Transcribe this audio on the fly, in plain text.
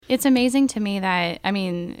It's amazing to me that, I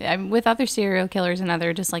mean, with other serial killers and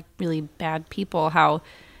other just like really bad people, how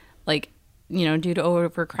like, you know, due to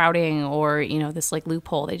overcrowding or, you know, this like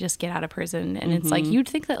loophole, they just get out of prison. And it's like, you'd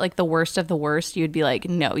think that like the worst of the worst, you'd be like,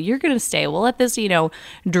 no, you're going to stay. We'll let this, you know,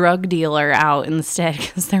 drug dealer out instead,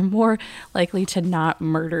 because they're more likely to not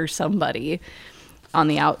murder somebody on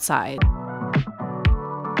the outside.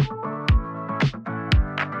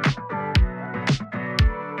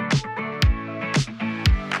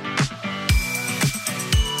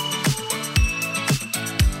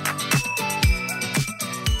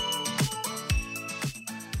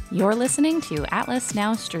 You're listening to Atlas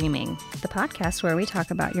Now Streaming, the podcast where we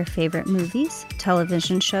talk about your favorite movies,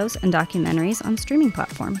 television shows, and documentaries on streaming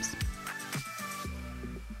platforms.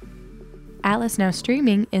 Atlas Now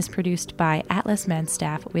Streaming is produced by Atlas Med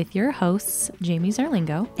staff with your hosts, Jamie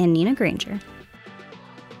Zerlingo and Nina Granger.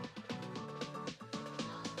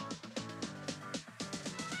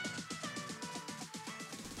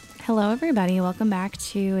 Hello, everybody. Welcome back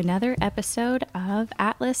to another episode of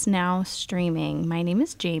Atlas Now Streaming. My name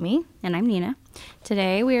is Jamie. And I'm Nina.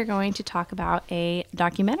 Today, we are going to talk about a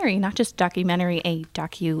documentary, not just documentary, a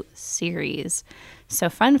docu-series. So,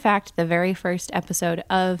 fun fact, the very first episode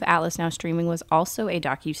of Atlas Now Streaming was also a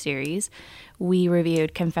docu-series. We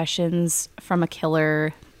reviewed Confessions from a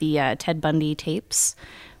Killer, the Ted Bundy tapes,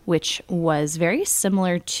 which was very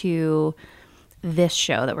similar to this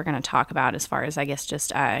show that we're going to talk about as far as, I guess,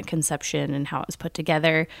 just conception and how it was put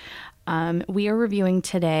together. We are reviewing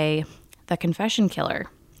today The Confession Killer,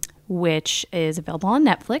 which is available on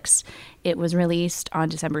Netflix. It was released on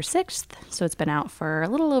December 6th, so it's been out for a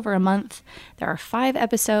little over a month. There are 5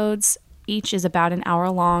 episodes. Each is about an hour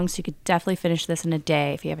long, so you could definitely finish this in a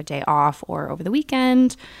day if you have a day off or over the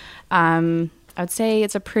weekend. I would say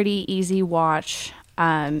it's a pretty easy watch.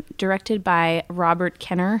 Directed by Robert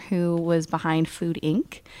Kenner, who was behind Food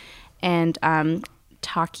Inc., and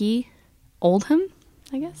Taki Oldham,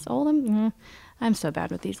 I guess. Oldham? I'm so bad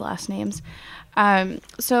with these last names.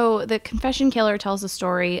 So The Confession Killer tells the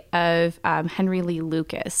story of Henry Lee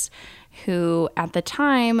Lucas, who at the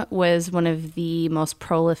time was one of the most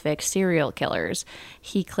prolific serial killers.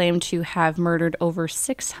 He claimed to have murdered over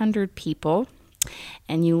 600 people,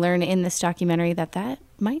 and you learn in this documentary that that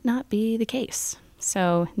might not be the case.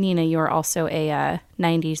 So, Nina, you're also a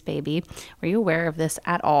 90s baby. Were you aware of this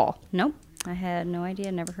at all? Nope. I had no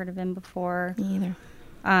idea. Never heard of him before. Me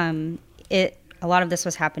either. A lot of this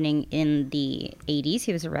was happening in the 80s.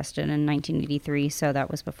 He was arrested in 1983, so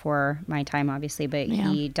that was before my time, obviously. But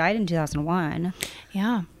he died in 2001.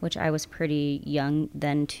 Yeah. Which I was pretty young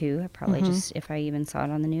then, too. I probably just, if I even saw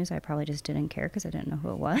it on the news, I probably just didn't care because I didn't know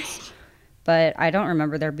who it was. But I don't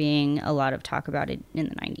remember there being a lot of talk about it in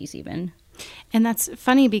the 90s even. And that's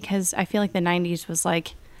funny because I feel like the 90s was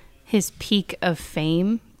like his peak of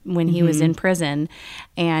fame when he was in prison.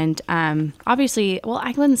 And obviously, well,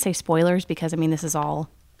 I wouldn't say spoilers because, I mean, this is all,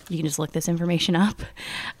 you can just look this information up.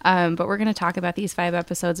 But we're going to talk about these 5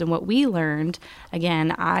 episodes and what we learned.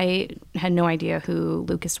 Again, I had no idea who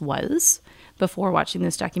Lucas was before watching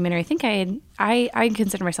this documentary. I think I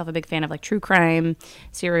consider myself a big fan of like true crime,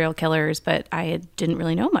 serial killers, but I didn't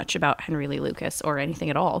really know much about Henry Lee Lucas or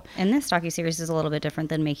anything at all. And this docuseries is a little bit different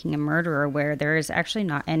than Making a Murderer, where there is actually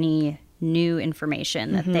not any new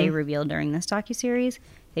information that they reveal during this docuseries.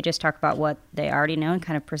 They just talk about what they already know and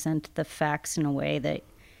kind of present the facts in a way that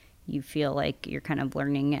you feel like you're kind of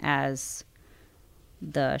learning as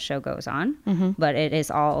the show goes on. But it is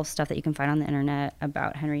all stuff that you can find on the internet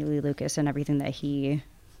about Henry Lee Lucas and everything that he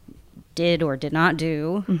did or did not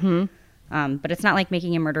do. But it's not like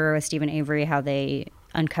Making a Murderer with Stephen Avery, how they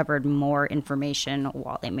uncovered more information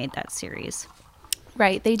while they made that series.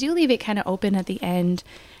 Right. They do leave it kind of open at the end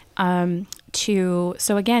so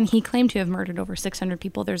again, he claimed to have murdered over 600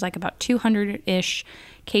 people. There's like about 200-ish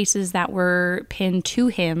cases that were pinned to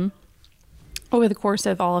him over the course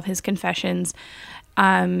of all of his confessions.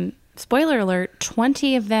 Spoiler alert,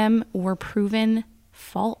 20 of them were proven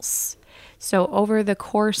false. So over the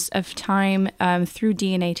course of time, through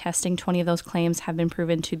DNA testing, 20 of those claims have been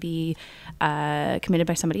proven to be committed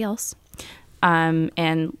by somebody else.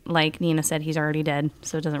 And like Nina said, he's already dead,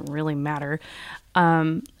 so it doesn't really matter.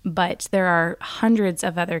 But there are hundreds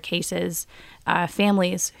of other cases,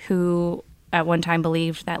 families who at one time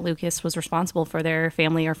believed that Lucas was responsible for their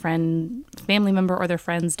family member or their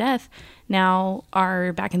friend's death, now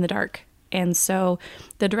are back in the dark. And so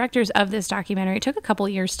the directors of this documentary, it took a couple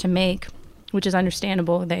years to make, which is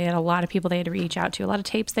understandable. They had a lot of people they had to reach out to, a lot of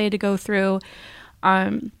tapes they had to go through.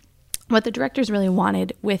 what the directors really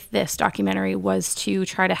wanted with this documentary was to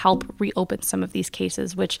try to help reopen some of these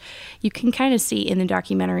cases, which you can kind of see in the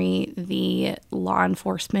documentary. The law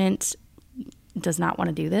enforcement does not want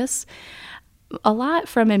to do this. A lot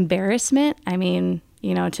from embarrassment. I mean,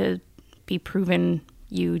 to be proven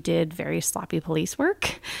you did very sloppy police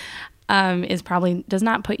work is probably does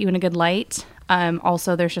not put you in a good light.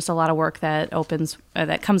 Also, there's just a lot of work that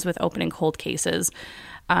comes with opening cold cases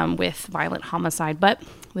with violent homicide, but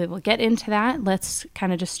we will get into that. Let's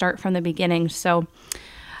kind of just start from the beginning. So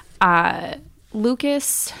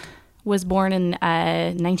Lucas was born in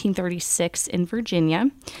 1936 in Virginia.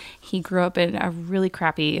 He grew up in a really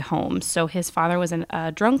crappy home. So his father was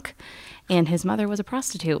a drunk and his mother was a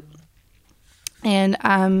prostitute.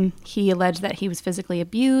 And he alleged that he was physically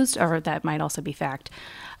abused, or that might also be fact.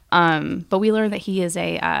 But we learned that he is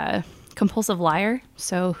a compulsive liar,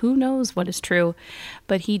 so who knows what is true.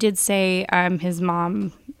 But he did say his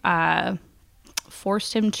mom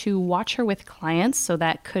forced him to watch her with clients, so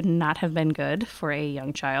that could not have been good for a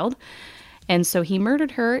young child. And so he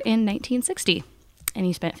murdered her in 1960, and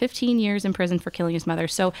he spent 15 years in prison for killing his mother.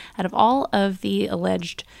 So out of all of the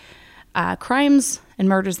alleged crimes and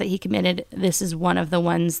murders that he committed, this is one of the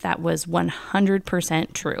ones that was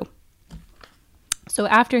 100% true. So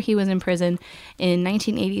after he was in prison in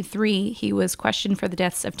 1983, he was questioned for the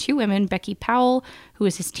deaths of two women, Becky Powell, who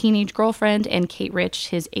was his teenage girlfriend, and Kate Rich,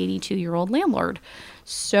 his 82-year-old landlord.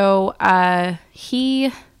 So I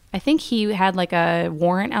think he had like a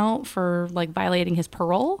warrant out for like violating his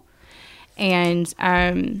parole. And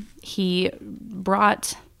he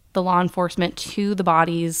brought the law enforcement to the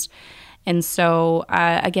bodies. And so,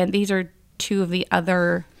 again, these are two of the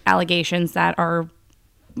other allegations that are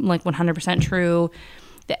like 100% true.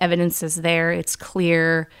 The evidence is there. It's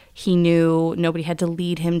clear. He knew. Nobody had to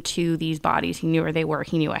lead him to these bodies. He knew where they were.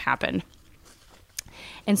 He knew what happened.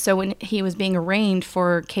 And so when he was being arraigned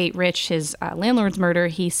for Kate Rich, his landlord's murder,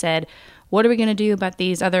 he said, "What are we going to do about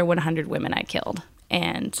these other 100 women I killed?"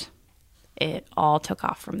 And it all took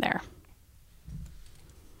off from there.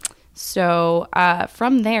 So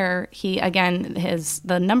from there,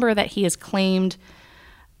 the number that he has claimed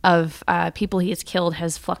of people he has killed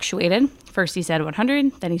has fluctuated. First he said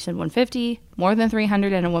 100, then he said 150, more than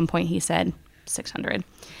 300, and at one point he said 600.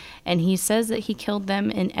 And he says that he killed them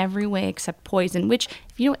in every way except poison, which,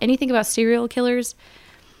 if you know anything about serial killers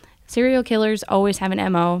always have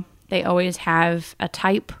an MO. They always have a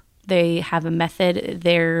type. They have a method.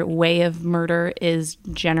 Their way of murder is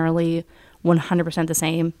generally 100% the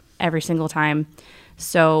same every single time.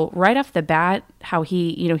 So right off the bat, how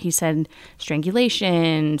he said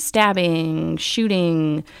strangulation, stabbing,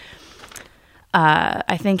 shooting.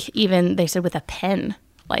 I think even they said with a pen.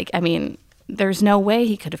 There's no way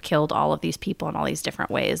he could have killed all of these people in all these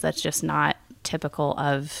different ways. That's just not typical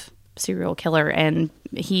of serial killer. And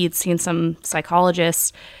he'd seen some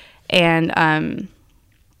psychologists, and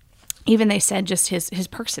even they said just his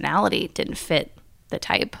personality didn't fit the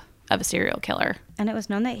type of a serial killer. And it was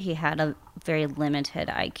known that he had a very limited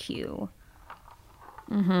IQ.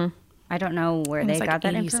 Mm-hmm. I don't know where they got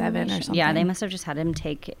that information. Or something. Yeah, they must have just had him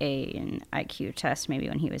take an IQ test maybe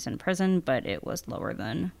when he was in prison, but it was lower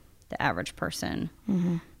than the average person.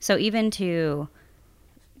 Mm-hmm. So even to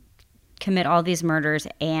commit all these murders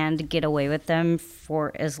and get away with them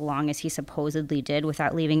for as long as he supposedly did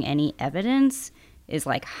without leaving any evidence is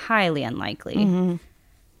highly unlikely. Mm-hmm.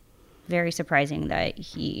 Very surprising that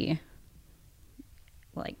he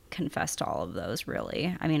confessed to all of those,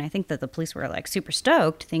 really. I mean, I think that the police were super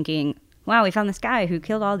stoked, thinking, wow, we found this guy who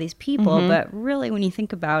killed all these people. Mm-hmm. But really, when you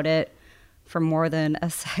think about it for more than a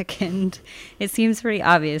second, it seems pretty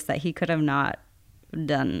obvious that he could have not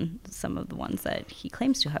done some of the ones that he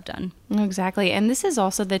claims to have done. Exactly. And this is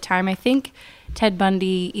also the time, I think Ted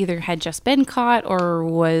Bundy either had just been caught or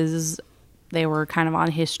they were kind of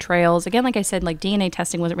on his trails. Again, like I said, DNA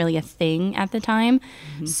testing wasn't really a thing at the time.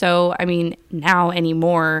 Mm-hmm. So, I mean, now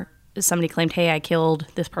anymore, somebody claimed, hey, I killed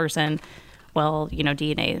this person. Well,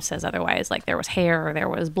 DNA says otherwise. There was hair, or there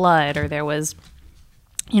was blood, or there was,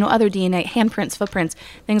 other DNA, handprints, footprints,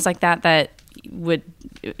 things like that would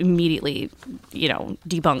immediately,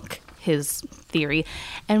 debunk his theory.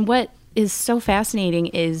 And what is so fascinating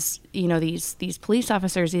is, these police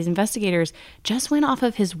officers, these investigators just went off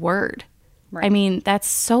of his word. Right. I mean, that's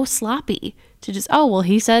so sloppy to just,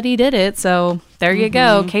 he said he did it, so there you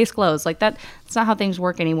go, case closed. That's not how things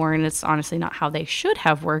work anymore, and it's honestly not how they should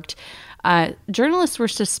have worked. Journalists were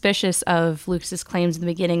suspicious of Lucas's claims in the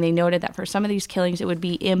beginning. They noted that for some of these killings, it would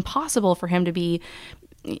be impossible for him to be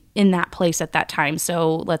in that place at that time.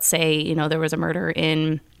 So let's say, there was a murder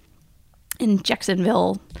in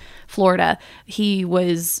Jacksonville, Florida. He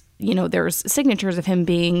was there's signatures of him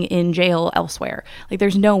being in jail elsewhere. Like,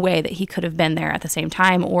 there's no way that he could have been there at the same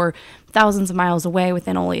time or thousands of miles away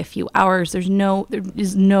within only a few hours. There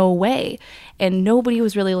is no way. And nobody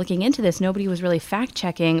was really looking into this. Nobody was really fact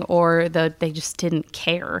checking, or they just didn't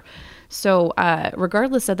care. So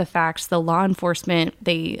regardless of the facts, the law enforcement,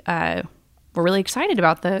 they were really excited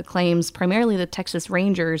about the claims, primarily the Texas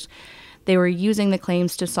Rangers. They were using the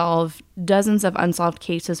claims to solve dozens of unsolved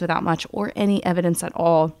cases without much or any evidence at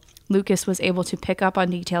all. Lucas was able to pick up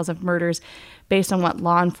on details of murders based on what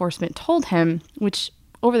law enforcement told him, which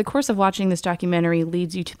over the course of watching this documentary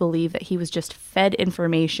leads you to believe that he was just fed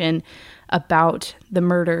information about the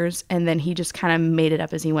murders, and then he just kind of made it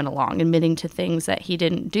up as he went along, admitting to things that he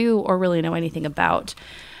didn't do or really know anything about.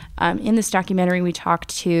 In this documentary, they talked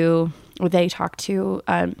to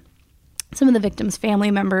some of the victims'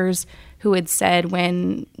 family members who had said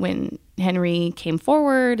when Henry came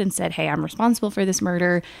forward and said, "Hey, I'm responsible for this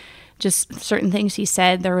murder," just certain things he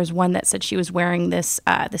said. There was one that said she was wearing this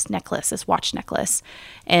necklace, this watch necklace,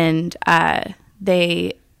 and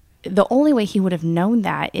the only way he would have known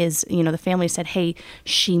that is, the family said, "Hey,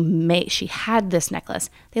 she had this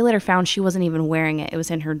necklace." They later found she wasn't even wearing it; it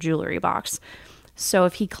was in her jewelry box. So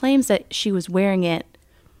if he claims that she was wearing it,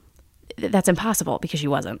 that's impossible because she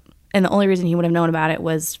wasn't. And the only reason he would have known about it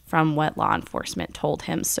was from what law enforcement told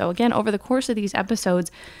him. So again, over the course of these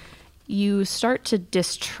episodes, you start to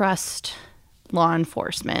distrust law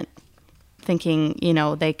enforcement, thinking,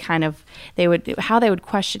 they would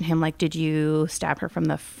question him, like, did you stab her from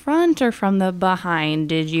the front or from the behind?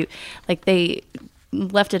 They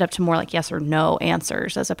left it up to more like yes or no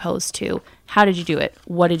answers as opposed to how did you do it?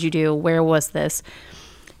 What did you do? Where was this?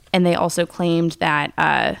 And they also claimed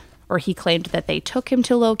that, he claimed that they took him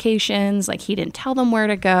to locations, like he didn't tell them where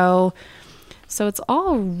to go. So it's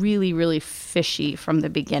all really, really fishy from the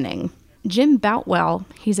beginning. Jim Boutwell,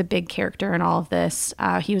 he's a big character in all of this.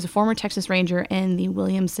 He was a former Texas Ranger and the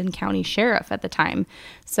Williamson County Sheriff at the time.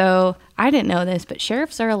 So I didn't know this, but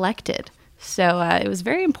sheriffs are elected. So it was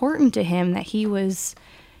very important to him that he was,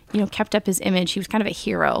 kept up his image. He was kind of a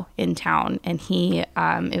hero in town, and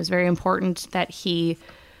it was very important that he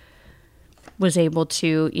was able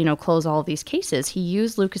to, close all of these cases. He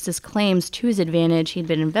used Lucas's claims to his advantage. He'd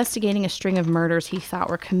been investigating a string of murders he thought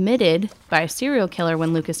were committed by a serial killer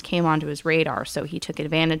when Lucas came onto his radar, so he took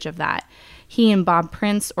advantage of that. He and Bob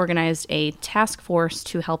Prince organized a task force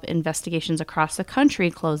to help investigations across the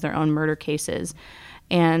country close their own murder cases.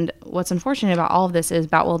 And what's unfortunate about all of this is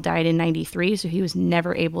Boutwell died in 1993, so he was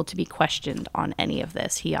never able to be questioned on any of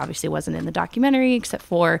this. He obviously wasn't in the documentary except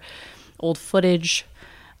for old footage.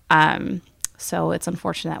 So it's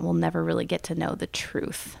unfortunate that we'll never really get to know the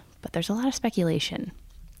truth. But there's a lot of speculation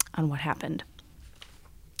on what happened.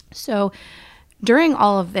 So during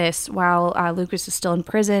all of this, while Lucas was still in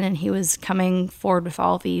prison and he was coming forward with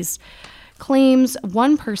all these claims,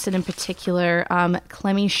 one person in particular,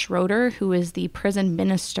 Clemmy Schroeder, who is the prison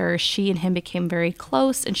minister, she and him became very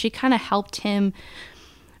close, and she kind of helped him,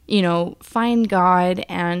 find God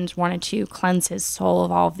and wanted to cleanse his soul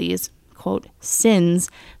of all of these, quote,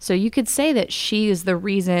 sins. So you could say that she is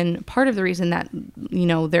part of the reason that,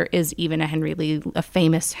 there is even a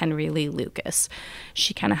famous Henry Lee Lucas.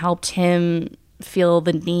 She kind of helped him feel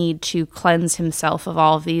the need to cleanse himself of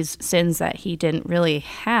all of these sins that he didn't really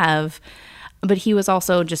have, but he was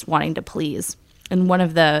also just wanting to please. And one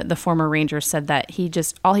of the former Rangers said that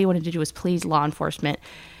all he wanted to do was please law enforcement.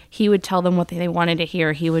 He would tell them what they wanted to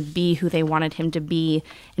hear. He would be who they wanted him to be.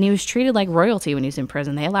 And he was treated like royalty when he was in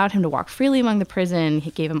prison. They allowed him to walk freely among the prison.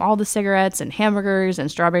 He gave him all the cigarettes and hamburgers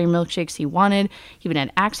and strawberry milkshakes he wanted. He even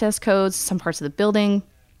had access codes to some parts of the building.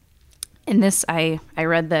 And this, I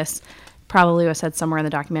read this, probably was said somewhere in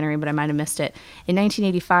the documentary, but I might have missed it. In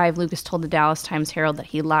 1985, Lucas told the Dallas Times-Herald that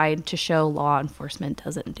he lied to show law enforcement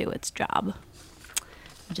doesn't do its job,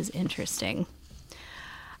 which is interesting.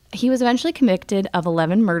 He was eventually convicted of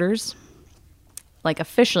 11 murders,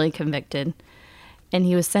 officially convicted, and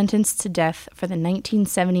he was sentenced to death for the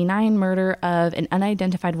 1979 murder of an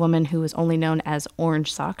unidentified woman who was only known as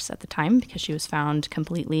Orange Socks at the time because she was found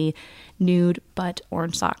completely nude but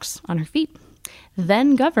orange socks on her feet.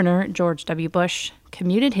 Then Governor George W. Bush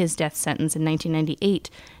commuted his death sentence in 1998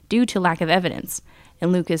 due to lack of evidence.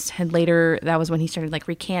 And Lucas had later, that was when he started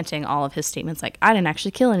recanting all of his statements, I didn't actually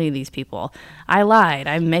kill any of these people. I lied.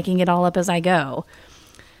 I'm making it all up as I go.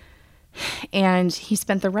 And he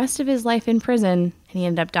spent the rest of his life in prison, and he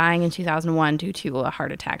ended up dying in 2001 due to a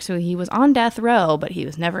heart attack. So he was on death row, but he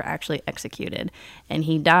was never actually executed. And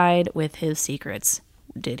he died with his secrets.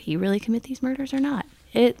 Did he really commit these murders or not?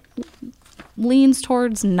 It leans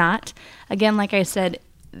towards not. Again, like I said,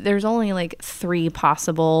 there's only like 3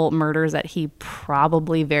 possible murders that he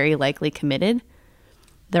probably very likely committed.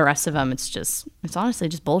 The rest of them, it's honestly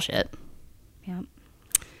just bullshit. Yeah.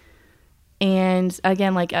 And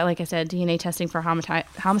again, like I said, DNA testing for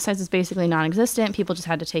homicides is basically non-existent. People just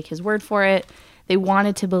had to take his word for it. They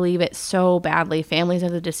wanted to believe it so badly. Families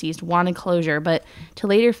of the deceased wanted closure, but to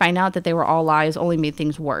later find out that they were all lies only made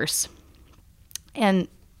things worse. And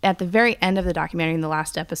at the very end of the documentary, in the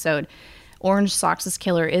last episode, Orange Socks'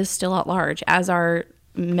 killer is still at large, as are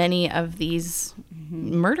many of these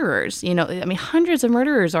murderers. You know, I mean, hundreds of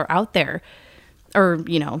murderers are out there, or,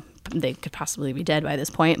 you know, they could possibly be dead by this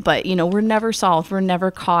point, but, you know, we're never solved. We're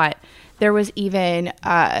never caught. There was even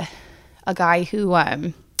a guy who,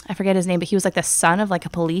 I forget his name, but he was like the son of like a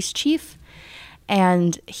police chief.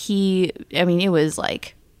 And it was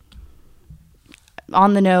like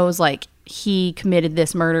on the nose, like he committed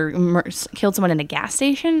this murder, killed someone in a gas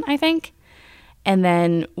station, I think, and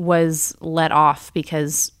then was let off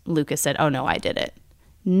because Lucas said, "Oh no, I did it."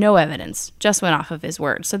 No evidence, just went off of his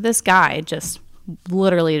word. So this guy just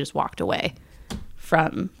literally just got away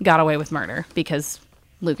with murder because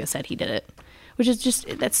Lucas said he did it, which is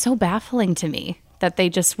that's so baffling to me that they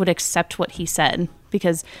just would accept what he said.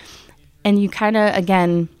 And you kind of,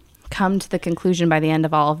 again, come to the conclusion by the end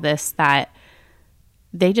of all of this that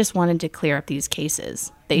they just wanted to clear up these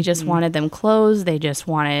cases. They just wanted them closed. They just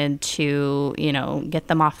wanted to, you know, get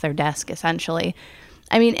them off their desk, essentially.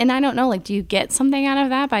 I mean, and I don't know, like, do you get something out of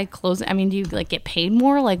that by closing? I mean, do you, like, get paid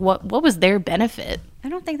more? Like, what was their benefit? I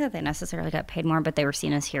don't think that they necessarily got paid more, but they were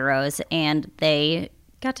seen as heroes, and they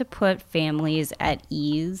got to put families at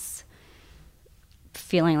ease,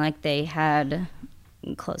 feeling like they had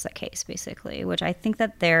closed that case, basically, which I think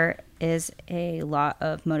that there is a lot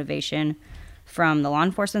of motivation from the law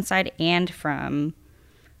enforcement side and from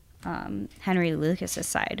Henry Lucas's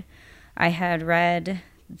side. I had read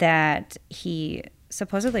that he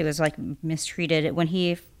supposedly was like mistreated when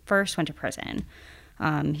he first went to prison.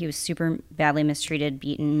 He was super badly mistreated,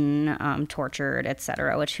 beaten, tortured,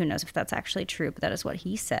 etc., which who knows if that's actually true, but that is what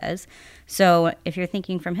he says. So if you're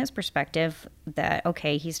thinking from his perspective that,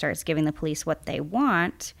 okay, he starts giving the police what they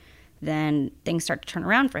want, then things start to turn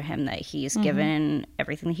around for him, that he's given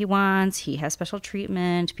everything that he wants. He has special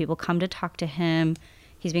treatment. People come to talk to him.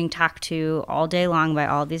 He's being talked to all day long by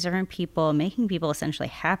all these different people, making people essentially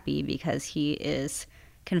happy because he is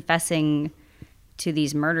confessing to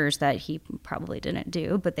these murders that he probably didn't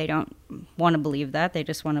do, but they don't want to believe that. They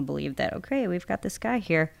just want to believe that, okay, we've got this guy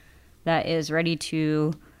here that is ready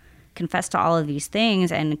to confess to all of these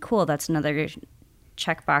things, and cool, that's another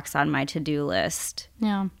checkbox on my to-do list.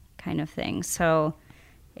 Yeah. Kind of thing. So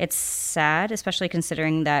it's sad, especially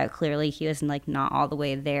considering that clearly he was like not all the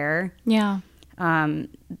way there. Yeah.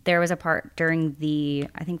 There was a part during the,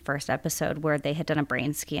 I think, first episode where they had done a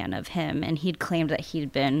brain scan of him, and he'd claimed that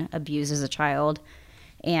he'd been abused as a child.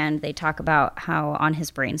 And they talk about how on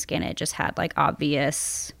his brain scan it just had like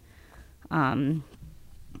obvious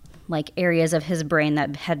like areas of his brain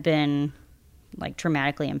that had been like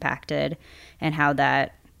traumatically impacted, and how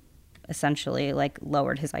that essentially like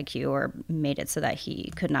lowered his IQ or made it so that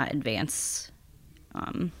he could not advance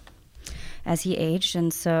as he aged.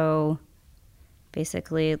 And so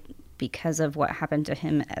basically because of what happened to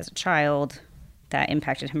him as a child, that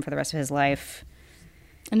impacted him for the rest of his life.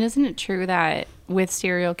 And isn't it true that with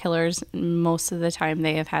serial killers, most of the time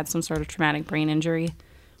they have had some sort of traumatic brain injury?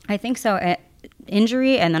 I think so.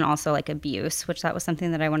 Injury, and then also like abuse, which that was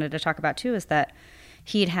something that I wanted to talk about too, is that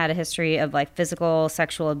he'd had a history of like physical,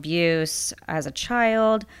 sexual abuse as a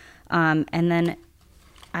child. And then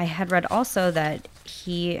I had read also that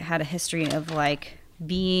he had a history of like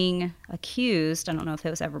being accused. I don't know if it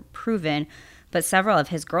was ever proven, but several of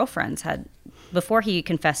his girlfriends had, before he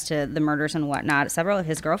confessed to the murders and whatnot, several of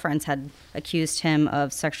his girlfriends had accused him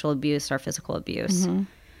of sexual abuse or physical abuse. Mm-hmm.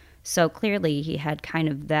 So clearly he had kind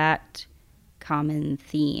of that common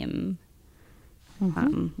theme,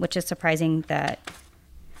 which is surprising. That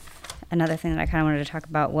another thing that I kind of wanted to talk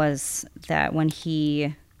about was that when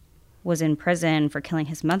he was in prison for killing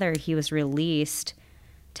his mother, he was released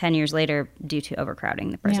 10 years later due to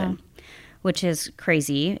overcrowding the prison. Yeah. Which is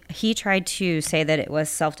crazy. He tried to say that it was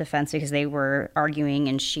self-defense because they were arguing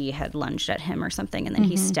and she had lunged at him or something, and then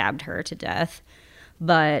he stabbed her to death.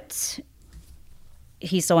 But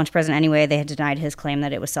he still went to prison anyway. They had denied his claim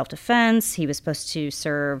that it was self-defense. He was supposed to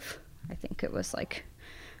serve, I think it was like,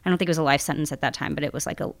 I don't think it was a life sentence at that time, but it was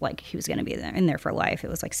like he was going to be in there for life. It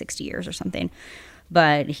was like 60 years or something.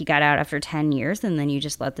 But he got out after 10 years, and then you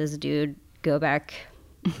just let this dude go back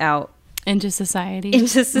out. Into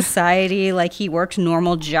society. Like, he worked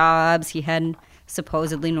normal jobs. He had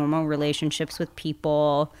supposedly normal relationships with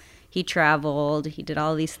people. He traveled. He did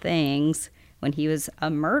all these things when he was a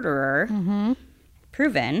murderer,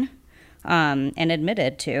 proven, and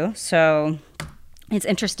admitted to. So it's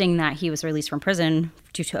interesting that he was released from prison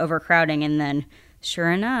due to overcrowding, and then,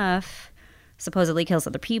 sure enough, supposedly kills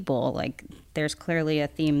other people. Like, there's clearly a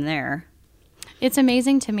theme there. It's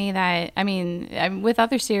amazing to me that, I mean, with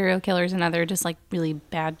other serial killers and other just like really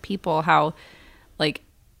bad people, how like,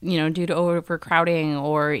 you know, due to overcrowding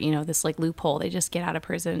or, you know, this like loophole, they just get out of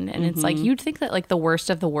prison. And it's like, you'd think that like the worst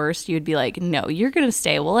of the worst, you'd be like, no, you're going to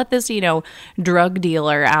stay. We'll let this, you know, drug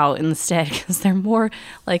dealer out instead, because they're more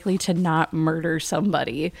likely to not murder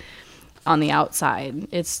somebody on the outside.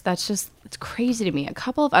 It's crazy to me. A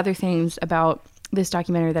couple of other things about this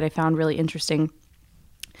documentary that I found really interesting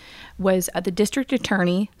was the district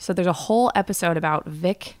attorney. So there's a whole episode about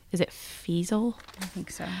Vic. Is it Feasel? I think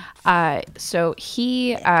so. So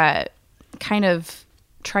he kind of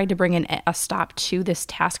tried to bring in a stop to this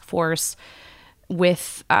task force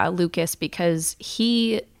with Lucas, because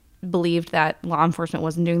he believed that law enforcement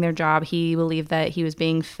wasn't doing their job. He believed that he was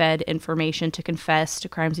being fed information to confess to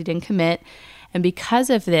crimes he didn't commit. And because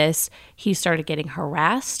of this, he started getting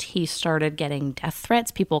harassed. He started getting death threats,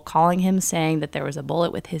 people calling him saying that there was a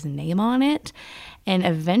bullet with his name on it. And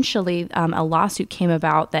eventually a lawsuit came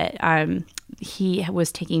about that he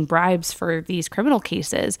was taking bribes for these criminal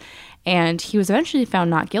cases. And he was eventually found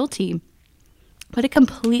not guilty. But it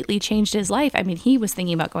completely changed his life. I mean, he was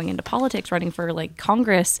thinking about going into politics, running for like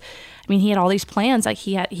Congress. I mean, he had all these plans. Like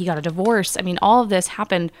he got a divorce. I mean, all of this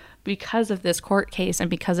happened because of this court case and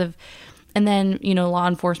because of... And then, you know, law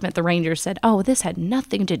enforcement, the Rangers said, oh, this had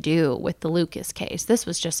nothing to do with the Lucas case. This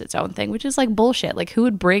was just its own thing, which is like bullshit. Like who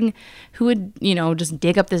would, you know, just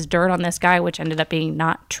dig up this dirt on this guy, which ended up being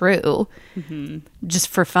not true, just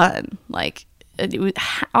for fun. Like it was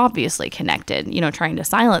obviously connected, you know, trying to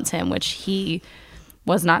silence him, which he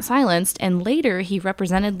was not silenced. And later he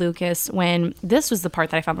represented Lucas when, this was the part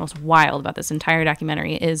that I found the most wild about this entire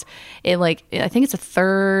documentary, is it like, I think it's the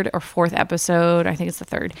third or fourth episode, I think it's the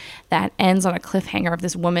third, that ends on a cliffhanger of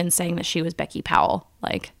this woman saying that she was Becky Powell.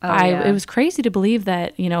 Like it was crazy to believe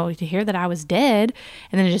that, you know, to hear that I was dead,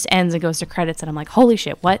 and then it just ends and goes to credits, and I'm like, holy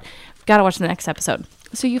shit, what? Gotta watch the next episode.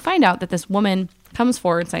 So you find out that this woman comes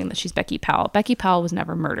forward saying that she's Becky Powell. Becky Powell was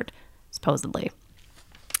never murdered, supposedly.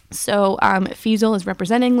 So Feasel is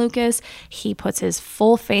representing Lucas. He puts his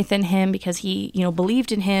full faith in him because he, you know,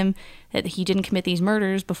 believed in him, that he didn't commit these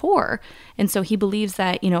murders before. And so he believes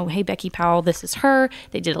that, you know, hey, Becky Powell, this is her.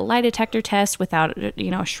 They did a lie detector test without,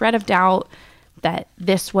 you know, a shred of doubt that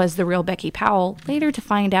this was the real Becky Powell. Later to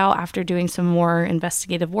find out, after doing some more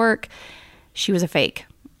investigative work, she was a fake.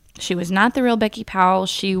 She was not the real Becky Powell.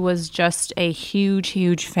 She was just a huge,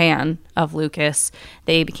 huge fan of Lucas.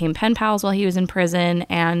 They became pen pals while he was in prison,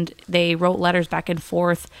 and they wrote letters back and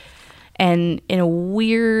forth. And in a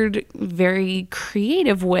weird, very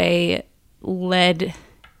creative way, led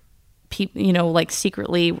people, you know, like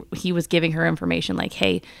secretly, he was giving her information like,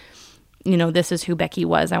 hey, you know, this is who Becky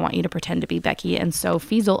was. I want you to pretend to be Becky. And so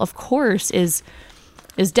Feasel, of course, is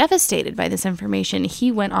devastated by this information.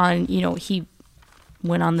 He went on, you know, he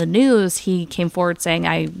went on the news. He came forward saying,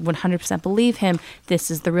 I 100% believe him.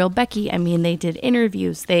 This is the real Becky. I mean, they did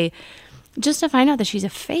interviews. They just to find out that she's a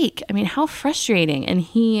fake. I mean, how frustrating. And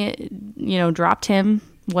he, you know, dropped him,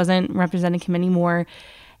 wasn't representing him anymore.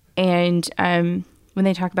 And when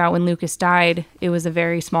they talk about when Lucas died, it was a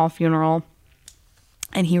very small funeral,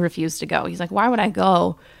 and he refused to go. He's like, why would I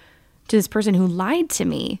go to this person who lied to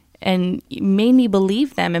me and made me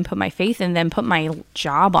believe them and put my faith in them, put my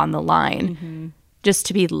job on the line, just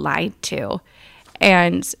to be lied to?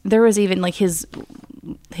 And there was even like his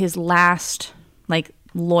last like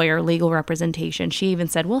lawyer legal representation. She even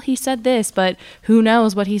said, well, he said this, but who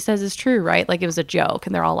knows what he says is true, right? Like it was a joke,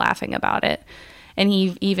 and they're all laughing about it. And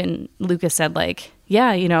Lucas said like,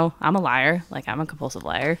 yeah, you know, I'm a liar. Like I'm a compulsive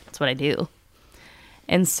liar. That's what I do.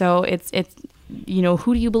 And so it's, you know,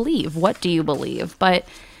 who do you believe? What do you believe? But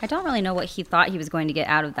I don't really know what he thought he was going to get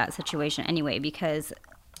out of that situation anyway, because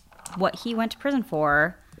what he went to prison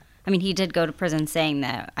for, I mean, he did go to prison saying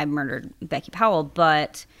that I murdered Becky Powell,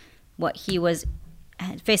 but what he was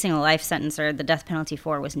facing a life sentence or the death penalty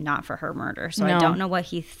for was not for her murder. So no. I don't know what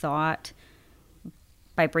he thought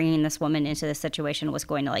by bringing this woman into this situation was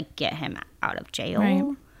going to like get him out of jail.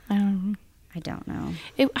 Right. I don't know.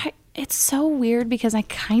 It's so weird because I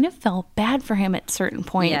kind of felt bad for him at certain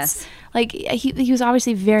points. Yes. Like he was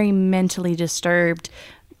obviously very mentally disturbed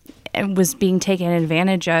and was being taken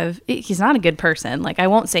advantage of. He's not a good person. Like I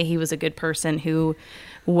won't say he was a good person who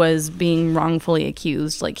was being wrongfully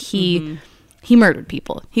accused. Like he murdered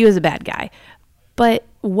people. He was a bad guy. But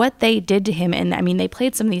what they did to him, and I mean, they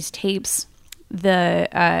played some of these tapes,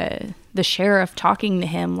 the sheriff talking to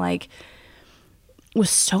him, like, was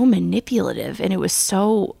so manipulative, and it was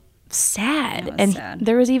so sad. Sad.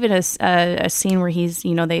 There was even a scene where he's,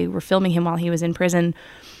 they were filming him while he was in prison.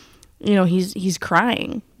 He's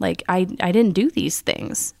crying, like, I didn't do these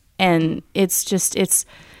things. And it's just, it's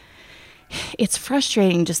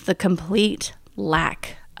frustrating, just the complete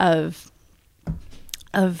lack of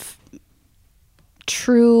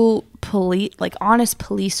true police, like honest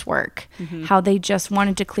police work, how they just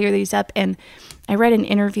wanted to clear these up. And I read an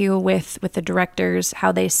interview with the directors,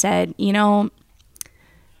 how they said,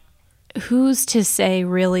 who's to say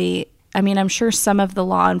really, I mean, I'm sure some of the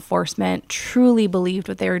law enforcement truly believed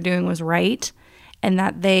what they were doing was right and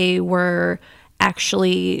that they were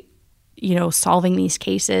actually, solving these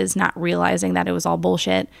cases, not realizing that it was all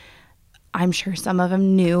bullshit. I'm sure some of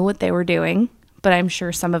them knew what they were doing, but I'm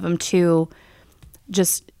sure some of them too,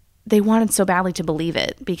 just, they wanted so badly to believe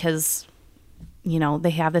it because, they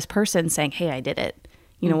have this person saying, hey, I did it.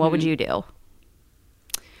 What would you do?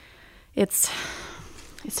 It's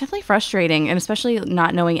definitely frustrating, and especially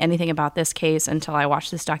not knowing anything about this case until I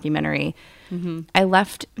watched this documentary. I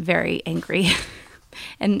left very angry.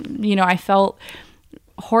 And, I felt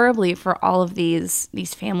horribly for all of these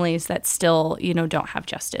families that still, don't have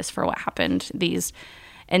justice for what happened.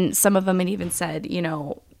 And some of them had even said,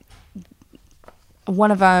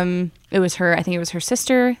 one of them, I think it was her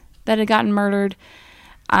sister that had gotten murdered.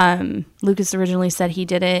 Lucas originally said he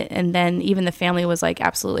did it, and then even the family was like,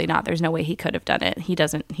 absolutely not. There's no way he could have done it. He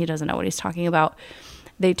doesn't know what he's talking about.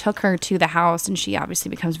 They took her to the house, and she obviously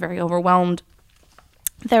becomes very overwhelmed.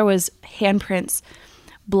 There was handprints,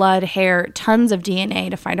 blood, hair, tons of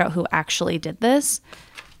DNA to find out who actually did this.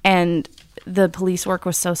 And the police work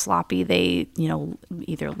was so sloppy, they,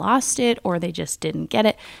 either lost it or they just didn't get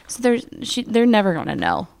it. So they're never going to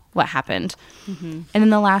know what happened. And in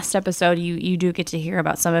the last episode, you do get to hear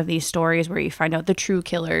about some of these stories where you find out the true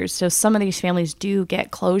killers. So some of these families do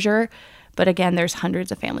get closure, but again, there's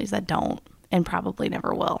hundreds of families that don't and probably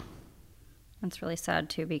never will. That's really sad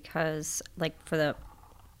too, because like for the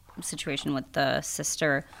situation with the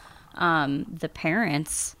sister, the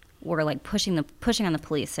parents were like pushing on the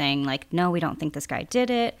police, saying like, no, we don't think this guy did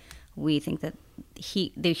it. We think that he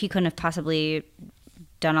couldn't have possibly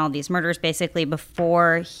done all these murders, basically,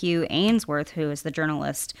 before Hugh Ainsworth, who is the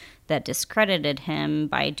journalist that discredited him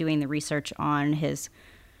by doing the research on his,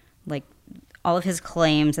 like, all of his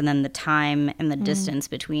claims and then the time and the distance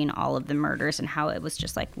between all of the murders and how it was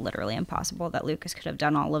just like literally impossible that Lucas could have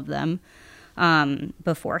done all of them.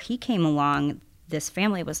 Before he came along, this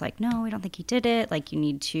family was like, no, we don't think he did it. Like, you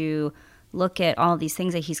need to look at all of these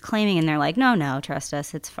things that he's claiming. And they're like, no, trust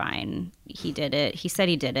us. It's fine. He did it. He said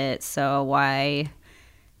he did it. So why?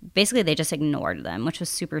 Basically, they just ignored them, which was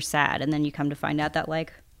super sad. And then you come to find out that,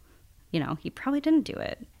 like, he probably didn't do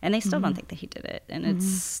it. And they still don't think that he did it. And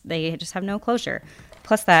they just have no closure.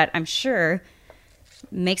 Plus that, I'm sure,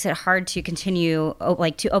 makes it hard to continue,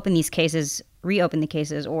 like, to open these cases, reopen the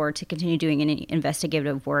cases, or to continue doing any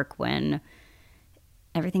investigative work when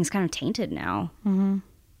everything's kind of tainted now.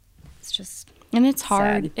 It's just, and it's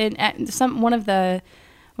hard. Sad.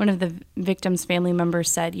 One of the victims' family members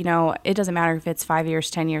said, it doesn't matter if it's 5 years,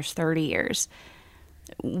 10 years, 30 years.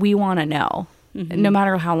 We want to know, no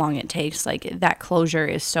matter how long it takes. Like, that closure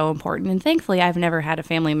is so important. And thankfully, I've never had a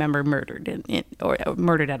family member murdered or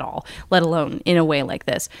murdered at all, let alone in a way like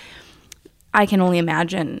this. I can only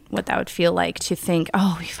imagine what that would feel like to think,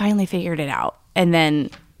 oh, we finally figured it out. And then,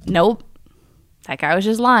 nope, that guy was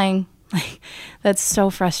just lying. Like, that's so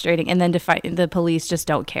frustrating. And then the police just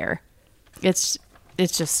don't care. It's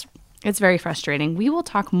very frustrating. We will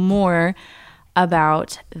talk more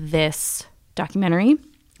about this documentary,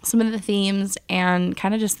 some of the themes, and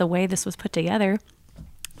kind of just the way this was put together.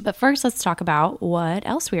 But first, let's talk about what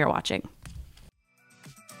else we are watching.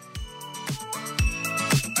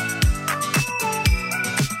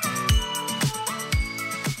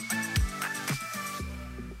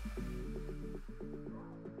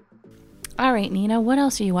 All right, Nina, what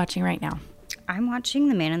else are you watching right now? I'm watching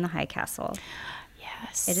The Man in the High Castle.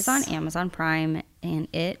 Yes. It is on Amazon Prime, and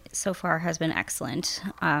it so far has been excellent.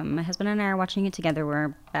 My husband and I are watching it together.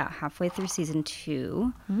 We're about halfway through season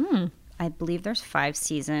 2. I believe there's 5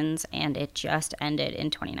 seasons, and it just ended in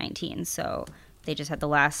 2019. So they just had the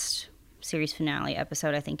last series finale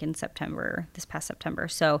episode, I think, in September, this past September.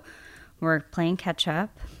 So we're playing catch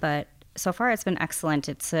up, but so far it's been excellent.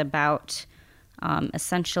 It's about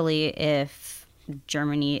essentially if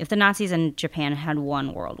the Nazis and Japan had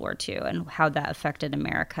won World War II and how that affected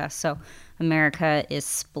America. So America is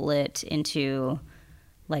split into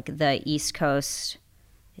like the East Coast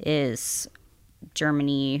is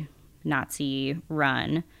Germany, Nazi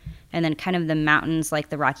run, and then kind of the mountains, like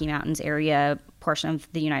the Rocky Mountains area portion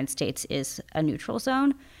of the United States, is a neutral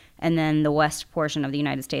zone, and then the west portion of the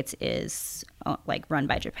United States is like run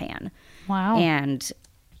by Japan. Wow. And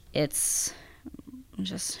it's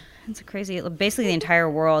a crazy, basically the entire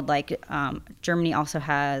world. Like Germany also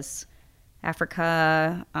has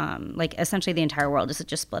Africa, like essentially the entire world is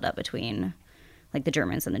just split up between like the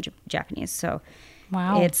Germans and the Japanese. So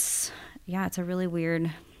wow. It's a really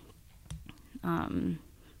weird.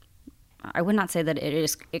 I would not say that it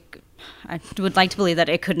is. I would like to believe that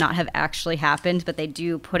it could not have actually happened, but they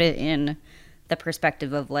do put it in the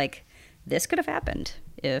perspective of like this could have happened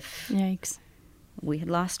if Yikes. we had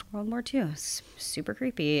lost World War II. It's super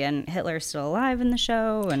creepy, and Hitler's still alive in the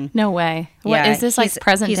show. And No way. What is this, like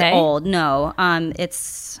present he's day? He's old. No, I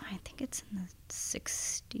think it's in the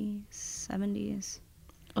 60s, 70s,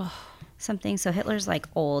 something. So Hitler's like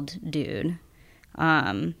old dude.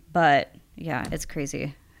 But yeah, it's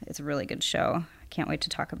crazy. It's a really good show. I can't wait to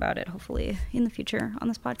talk about it, hopefully in the future on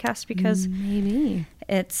this podcast, because maybe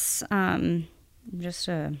it's just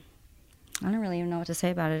a. I don't really even know what to say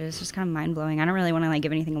about it. It's just kind of mind blowing. I don't really want to like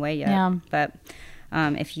give anything away yet. Yeah. But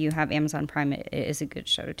if you have Amazon Prime, it is a good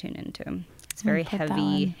show to tune into. It's very put that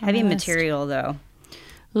heavy on my list. material though.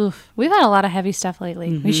 Oof, we've had a lot of heavy stuff lately.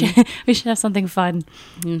 Mm-hmm. We should have something fun.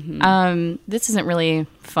 This isn't really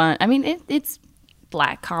fun. I mean, it's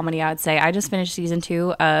black comedy, I'd say. I just finished season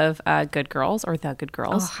 2 of Good Girls, or The Good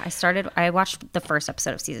Girls. I watched the first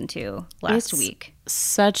episode of season 2 last week.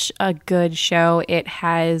 Such a good show. It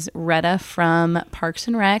has Retta from Parks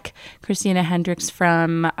and Rec, Christina Hendricks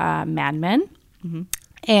from Mad Men,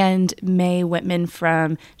 and Mae Whitman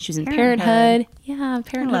from, she was in Parenthood. Yeah,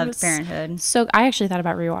 Parenthood. I loved Parenthood. So I actually thought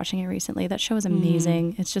about rewatching it recently. That show was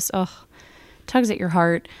amazing. It's just, tugs at your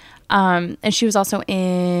heart. And she was also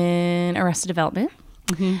in Arrested Development.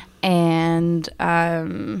 And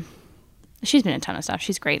she's been in a ton of stuff.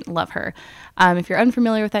 She's great. Love her. If you're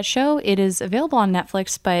unfamiliar with that show, it is available on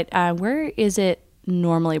Netflix, but where is it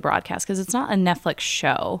normally broadcast? Because it's not a Netflix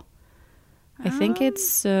show. I think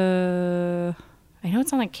it's... I know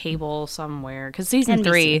it's on a cable somewhere, because season NBC.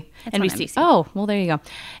 3, It's on NBC. Oh, well, there you go.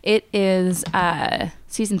 It is,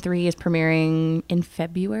 season 3 is premiering in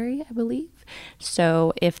February, I believe.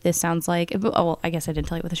 So if this sounds like, well, I guess I didn't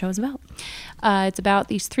tell you what the show is about. It's about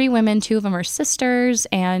these 3 women. 2 of them are sisters,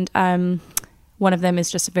 and one of them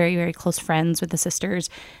is just very, very close friends with the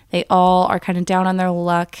sisters. They all are kind of down on their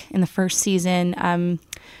luck in the first season.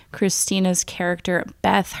 Christina's character,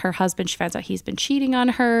 Beth, her husband, she finds out he's been cheating on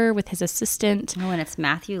her with his assistant. Oh, and it's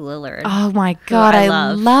Matthew Lillard. Oh my God,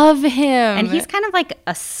 I love him. And he's kind of like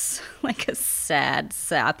a sad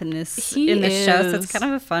sap in this show. So it's kind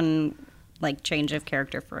of a fun like change of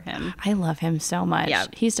character for him. I love him so much. Yeah.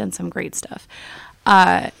 He's done some great stuff.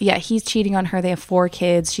 He's cheating on her. They have 4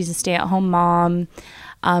 kids. She's a stay-at-home mom.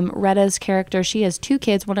 Retta's character, she has 2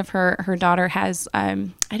 kids. One of her daughter has,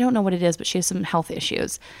 I don't know what it is, but she has some health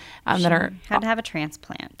issues that are... Had to have a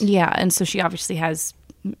transplant. Yeah, and so she obviously has,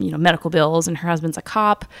 medical bills, and her husband's a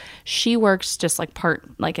cop. She works just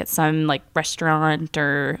like at some like restaurant,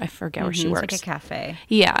 or I forget where she works. It's like a cafe.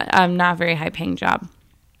 Yeah, not a very high-paying job.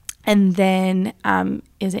 And then,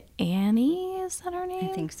 is it Annie? Is that her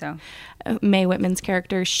name? I think so. Mae Whitman's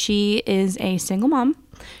character, she is a single mom.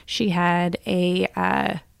 She had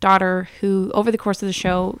a daughter who, over the course of the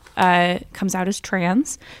show, comes out as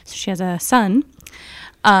trans. So she has a son.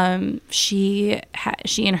 She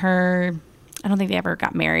and her, I don't think they ever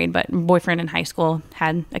got married, but boyfriend in high school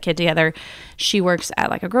had a kid together. She works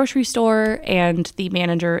at like a grocery store, and the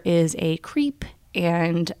manager is a creep.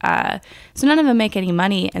 And so none of them make any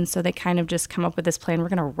money, and so they kind of just come up with this plan: we're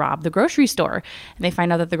going to rob the grocery store. And they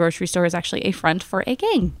find out that the grocery store is actually a front for a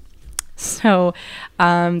gang. So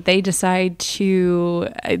they decide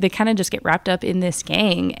they kind of just get wrapped up in this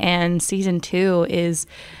gang. And season 2 is,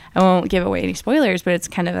 I won't give away any spoilers, but it's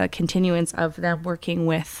kind of a continuance of them working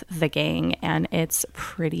with the gang, and it's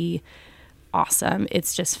pretty awesome.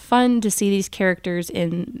 It's just fun to see these characters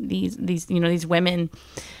in these women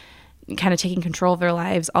kind of taking control of their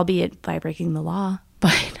lives, albeit by breaking the law.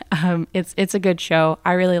 But it's a good show.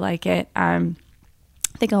 I really like it. I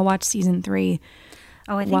think I'll watch season 3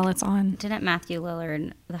 while it's on. Didn't Matthew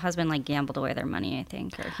Lillard, the husband, like gambled away their money, I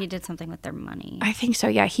think, or he did something with their money? I think so,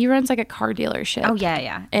 yeah. He runs like a car dealership. Oh,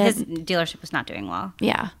 yeah. His dealership was not doing well.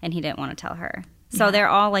 Yeah. And he didn't want to tell her. So they're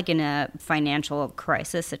all like in a financial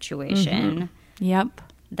crisis situation. Yep.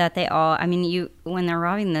 that they all, I mean, when they're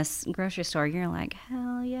robbing this grocery store, you're like,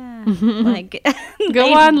 hell yeah. Like,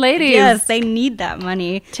 Go on, ladies. Yes, they need that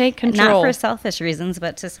money. Take control. Not for selfish reasons,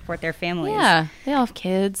 but to support their families. Yeah, they all have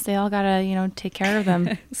kids. They all gotta, take care of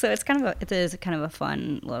them. So it is kind of a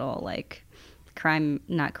fun little like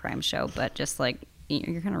not crime show, but just like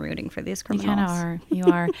you're kind of rooting for these criminals. You kind of are. You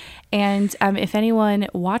are. And if anyone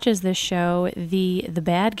watches this show, the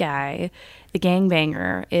bad guy, the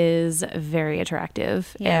gangbanger, is very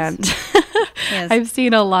attractive. Yes. And Yes. I've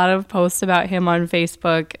seen a lot of posts about him on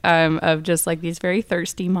Facebook of just like these very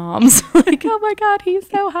thirsty moms. Like, oh my God, he's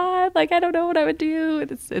so hot. Like, I don't know what I would do.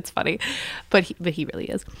 It's funny. But he really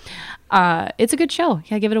is. It's a good show.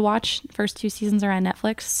 Yeah, give it a watch. First 2 seasons are on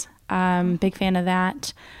Netflix. Big fan of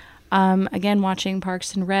that. Again, watching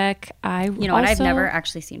Parks and Rec. What? I've never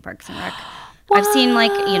actually seen Parks and Rec. I've seen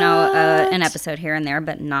like, an episode here and there,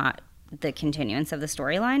 but not the continuance of the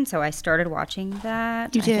storyline. So I started watching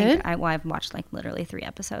that. You did? I've watched like literally 3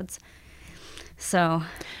 episodes. So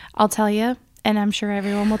I'll tell you, and I'm sure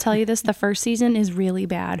everyone will tell you this, the first season is really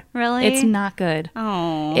bad. Really? It's not good.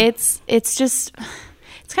 Oh. It's just,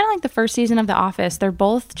 it's kind of like the first season of The Office. They're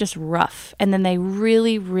both just rough. And then they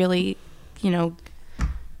really, really,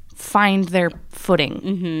 find their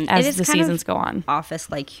footing as the seasons go on.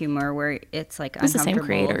 Office-like humor where it's like It's the same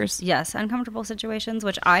uncomfortable. creators. Yes, uncomfortable situations,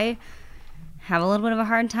 which I have a little bit of a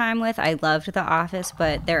hard time with. I loved The Office,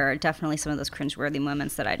 but there are definitely some of those cringeworthy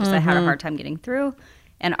moments that I had a hard time getting through.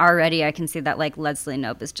 And already I can see that like Leslie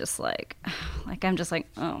Knope is just like I'm just like,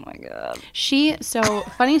 oh my God.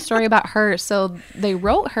 Funny story about her. So they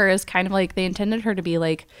wrote her as kind of like, they intended her to be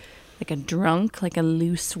like a drunk, like a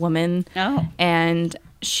loose woman. Oh. And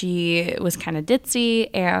she was kind of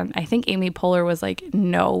ditzy, and I think Amy Poehler was like,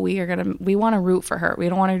 no, we want to root for her. We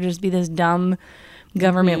don't want her to just be this dumb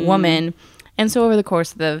government woman. And so over the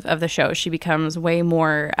course of the show, she becomes way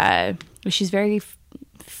more, she's very,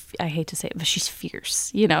 I hate to say it, but she's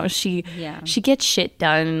fierce. She gets shit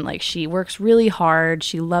done. Like, she works really hard.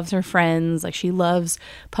 She loves her friends. Like, she loves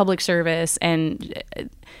public service. And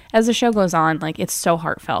as the show goes on, like, it's so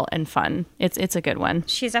heartfelt and fun. It's a good one.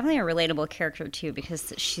 She's definitely a relatable character too,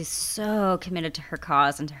 because she's so committed to her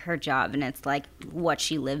cause and to her job, and it's like what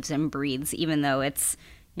she lives and breathes, even though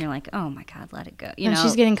you're like, oh my God, let it go. And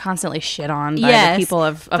she's getting constantly shit on by the people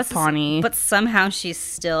of Pawnee. But somehow she's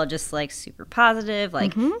still just like super positive,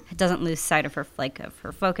 like doesn't lose sight of her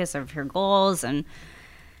focus, of her goals, and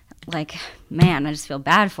like, man, I just feel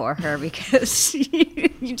bad for her because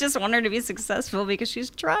you just want her to be successful because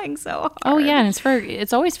she's trying so hard. Oh yeah, and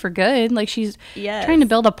it's always for good. Like, she's trying to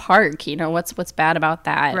build a park. What's bad about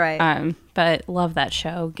that? Right. But love that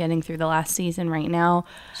show. Getting through the last season right now.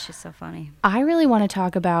 She's so funny. I really want to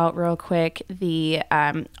talk about real quick the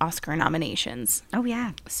Oscar nominations. Oh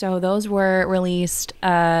yeah. So those were released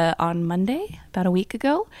on Monday, about a week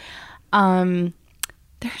ago. There's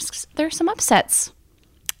some upsets.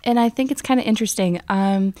 And I think it's kind of interesting.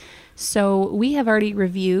 So we have already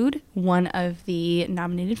reviewed one of the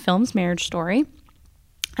nominated films, Marriage Story.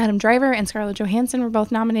 Adam Driver and Scarlett Johansson were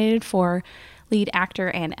both nominated for lead actor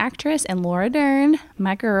and actress. And Laura Dern,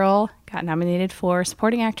 my girl, got nominated for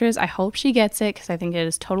supporting actress. I hope she gets it because I think it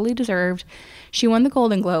is totally deserved. She won the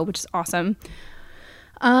Golden Globe, which is awesome.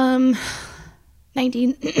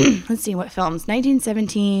 Let's see what films.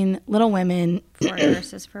 1917, Little Women, Ford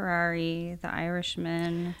versus Ferrari, The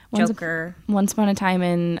Irishman, Joker. Once Upon a Time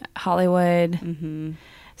in Hollywood. Mm-hmm.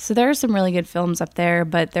 So there are some really good films up there,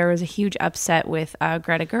 but there was a huge upset with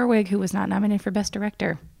Greta Gerwig, who was not nominated for Best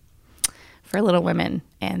Director for Little Women,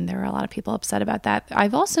 and there were a lot of people upset about that.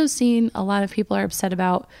 I've also seen a lot of people are upset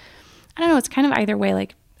about, I don't know, it's kind of either way.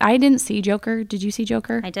 Like, I didn't see Joker. Did you see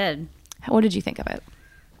Joker? I did. What did you think of it?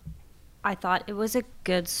 I thought it was a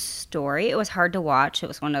good story. It was hard to watch. It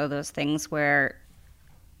was one of those things where,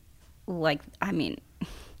 like, I mean,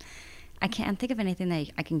 I can't think of anything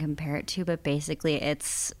that I can compare it to, but basically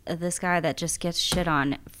it's this guy that just gets shit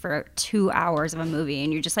on for 2 hours of a movie,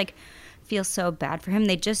 and you just, like, feel so bad for him.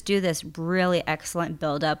 They just do this really excellent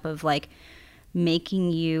buildup of, like,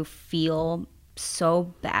 making you feel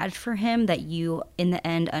so bad for him that you, in the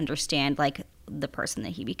end, understand, like, the person that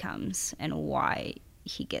he becomes and why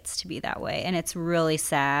he gets to be that way. And it's really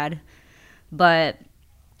sad, but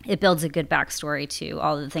it builds a good backstory to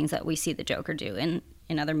all of the things that we see the Joker do in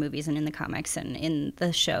other movies and in the comics and in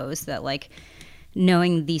the shows, that, like,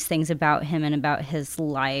 knowing these things about him and about his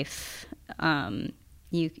life,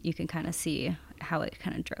 you can kind of see how it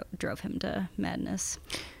kind of drove him to madness.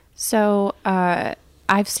 So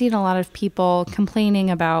I've seen a lot of people complaining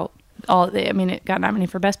about it got nominated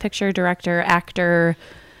for Best Picture, Director, Actor,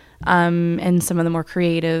 and some of the more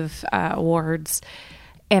creative awards.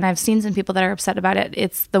 and I've seen some people that are upset about it.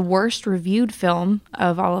 It's the worst reviewed film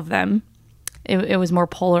of all of them. It was more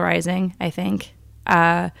polarizing, I think.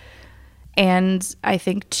 And I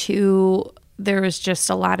think, too, there was just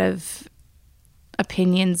a lot of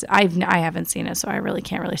opinions. I haven't seen it, so I really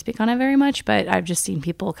can't really speak on it very much, but I've just seen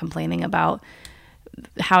people complaining about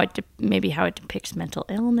how it depicts mental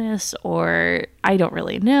illness, or I don't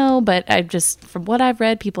really know, but I've just, from what I've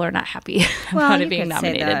read, people are not happy about it being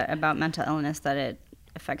nominated. Say that about mental illness, that it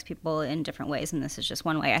affects people in different ways, and this is just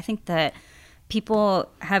one way. I think that people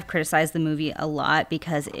have criticized the movie a lot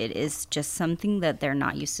because it is just something that they're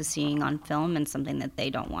not used to seeing on film and something that they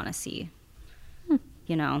don't want to see.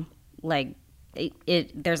 You know, like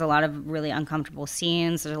there's a lot of really uncomfortable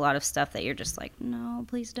scenes. There's a lot of stuff that you're just like, no,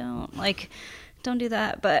 please don't. Like, don't do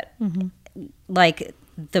that. But like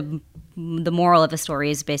the moral of the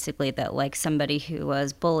story is basically that, like, somebody who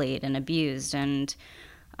was bullied and abused and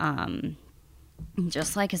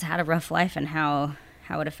just like has had a rough life and how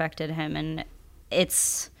it affected him. And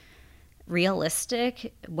it's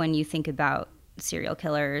realistic when you think about serial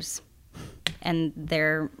killers and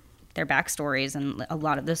their backstories, and a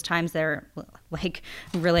lot of those times they're like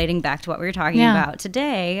relating back to what we were talking about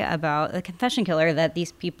today about the confession killer, that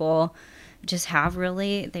these people just have a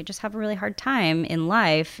really hard time in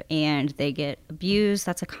life and they get abused.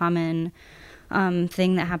 That's a common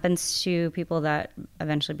thing that happens to people that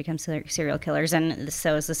eventually become serial killers, and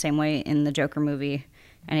so is the same way in the Joker movie.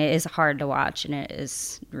 And it is hard to watch, and it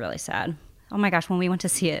is really sad. Oh my gosh, when we went to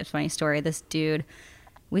see it, funny story, this dude,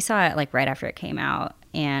 we saw it like right after it came out,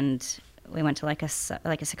 and we went to like a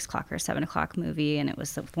 6 o'clock or 7 o'clock movie, and it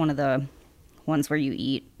was one of the ones where you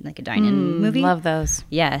eat, like a dine-in movie. Love those.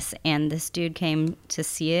 Yes, and this dude came to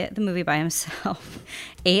see the movie by himself,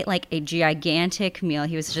 ate like a gigantic meal.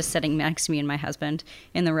 He was just sitting next to me and my husband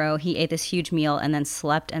in the row. He ate this huge meal and then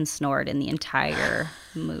slept and snored in the entire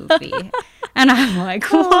movie. And I'm like,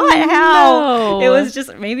 what? How? No. It was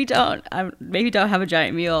just, maybe don't have a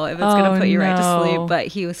giant meal if it's going to put you right to sleep. But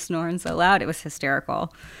he was snoring so loud, it was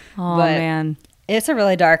hysterical. Oh, but man. It's a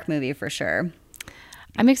really dark movie for sure.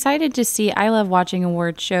 I'm excited to see. I love watching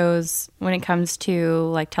award shows when it comes to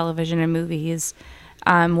like television and movies.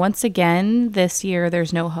 Once again, this year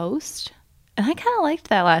there's no host. And I kind of liked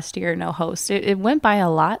that last year, no host. It went by a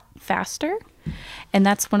lot faster. And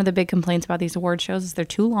that's one of the big complaints about these award shows is they're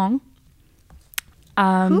too long.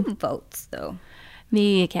 Who votes, though?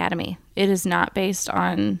 The Academy. It is not based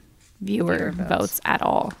on viewer votes at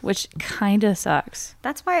all, which kind of sucks.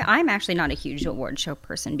 That's why I'm actually not a huge award show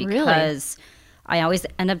person, because I always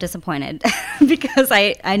end up disappointed because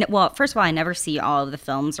well, first of all, I never see all of the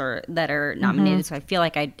films that are nominated, so I feel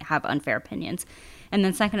like I have unfair opinions. And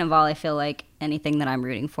then second of all, I feel like anything that I'm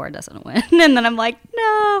rooting for doesn't win. And then I'm like,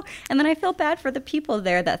 no. And then I feel bad for the people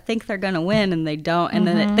there that think they're going to win and they don't. And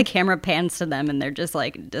then the camera pans to them and they're just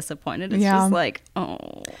like disappointed. It's just like,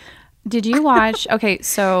 oh. Did you watch? Okay,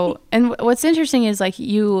 so, and what's interesting is like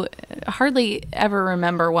you hardly ever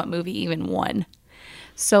remember what movie even won.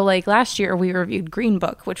 So like last year we reviewed Green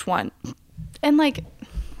Book, which won. And like,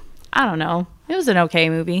 I don't know. It was an okay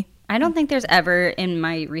movie. I don't think there's ever in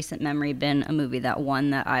my recent memory been a movie that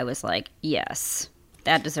won that I was like, yes,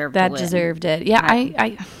 that deserved to win. That deserved it. Yeah,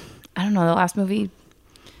 I don't know, the last movie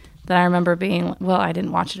that I remember being, well, I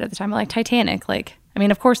didn't watch it at the time, but like Titanic, like, I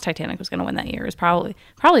mean, of course Titanic was going to win that year. It was probably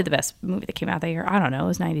the best movie that came out that year. I don't know, it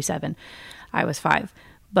was 97. I was 5.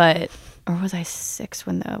 But, or was I 6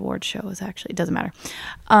 when the award show was actually, it doesn't matter.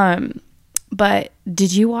 But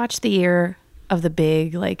did you watch the year of the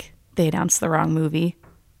big, like, they announced the wrong movie?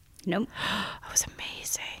 Nope. It was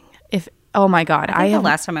amazing. Oh my God. I think the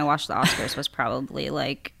last time I watched the Oscars was probably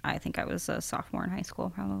like, I think I was a sophomore in high school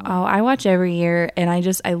probably. Oh, I watch every year, and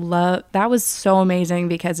I love, that was so amazing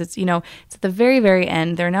because it's, it's at the very, very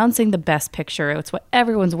end. They're announcing the best picture. It's what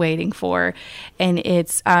everyone's waiting for. And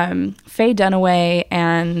it's Faye Dunaway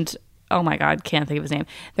and, oh my God, can't think of his name.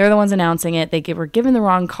 They're the ones announcing it. They were given the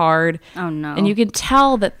wrong card. Oh no. And you can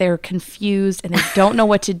tell that they're confused and they don't know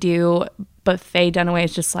what to do. But Faye Dunaway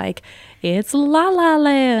is just like, it's La La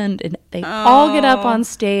Land. And they all get up on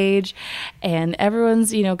stage and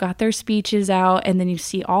everyone's, got their speeches out. And then you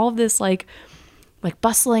see all of this like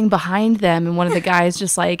bustling behind them. And one of the guys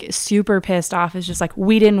just like super pissed off is just like,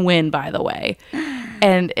 we didn't win, by the way.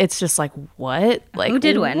 And it's just like, what? Like, who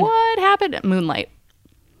did win? What happened? Moonlight.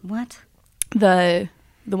 What? The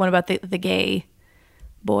one about the gay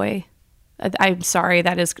boy. I'm sorry,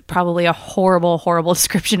 that is probably a horrible, horrible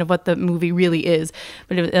description of what the movie really is.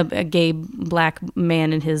 But it was a gay black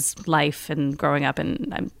man in his life and growing up,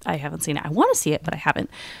 and I haven't seen it. I want to see it, but I haven't.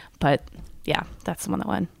 But yeah, that's the one that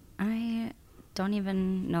won. I don't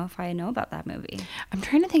even know if I know about that movie. I'm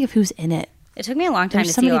trying to think of who's in it. It took me a long time There's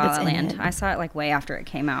to see somebody La that's La in Land. it. I saw it like way after it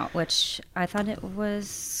came out, which I thought it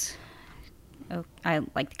was. Oh, I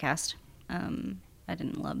liked the cast. I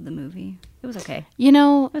didn't love the movie. It was okay. You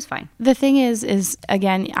know, It was fine. the thing is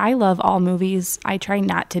again, I love all movies. I try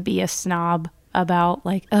not to be a snob about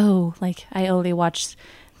like, oh, like I only watch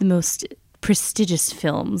the most prestigious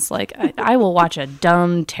films. Like I will watch a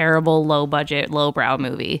dumb, terrible, low budget, lowbrow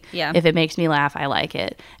movie. Yeah. If it makes me laugh, I like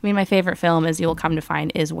it. I mean, my favorite film, as you will come to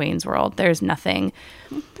find, is Wayne's World. There's nothing,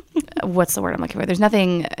 what's the word I'm looking for? There's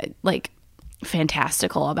nothing like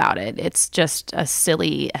fantastical about it. It's just a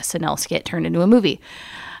silly SNL skit turned into a movie.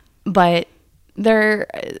 But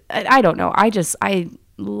I don't know. I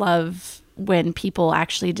love when people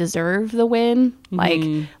actually deserve the win.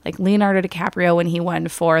 Like Leonardo DiCaprio when he won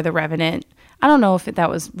for The Revenant. I don't know if that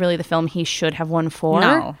was really the film he should have won for.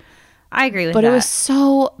 No, I agree with But that. it was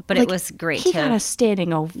so. But it was great He to- got a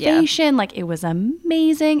standing ovation. Like it was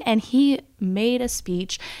amazing, and he made a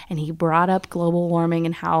speech and he brought up global warming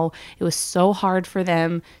and how it was so hard for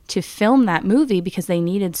them to film that movie because they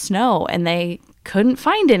needed snow and they couldn't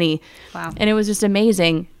find any. Wow. And it was just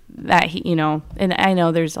amazing that he, you know, and I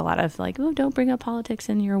know there's a lot of like, oh, don't bring up politics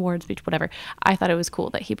in your award speech, whatever. I thought it was cool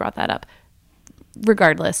that he brought that up.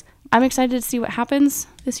 Regardless, I'm excited to see what happens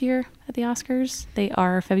this year at the Oscars. They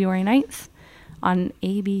are February 9th on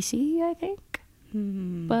ABC, I think.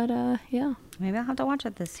 But yeah. Maybe I'll have to watch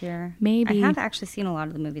it this year. Maybe. I have actually seen a lot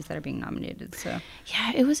of the movies that are being nominated. So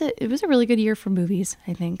Yeah, it was a really good year for movies,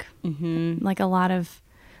 I think. Like a lot of,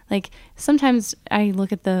 like sometimes I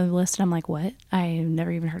look at the list and I'm like, what? I've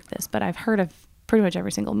never even heard of this, but I've heard of pretty much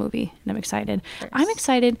every single movie and I'm excited. I'm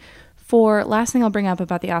excited for, last thing I'll bring up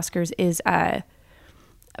about the Oscars is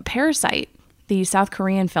Parasite, the South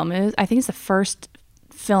Korean film. I think it's the first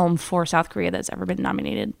film for South Korea that's ever been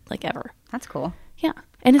nominated, like ever. that's cool. Yeah.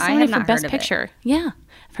 And it's I nominated have for not Best heard of it. Picture. Yeah.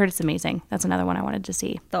 I've heard it's amazing. That's another one I wanted to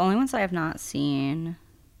see. The only ones I have not seen.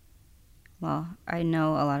 Well, I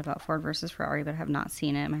know a lot about Ford versus Ferrari, but I have not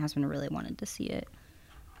seen it. My husband really wanted to see it.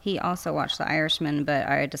 He also watched The Irishman, but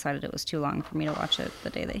I decided it was too long for me to watch it the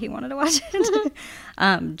day that he wanted to watch it.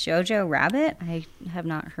 Jojo Rabbit, I have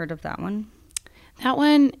not heard of that one. That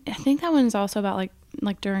one, I think that one's also about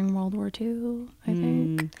like during World War II, I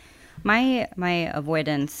think. My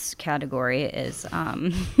avoidance category is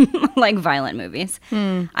like violent movies.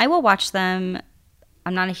 I will watch them.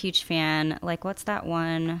 I'm not a huge fan. Like, what's that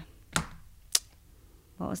one?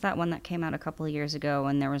 What was that one that came out a couple of years ago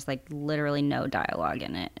when there was like literally no dialogue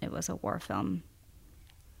in it? It was a war film.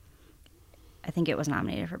 I think it was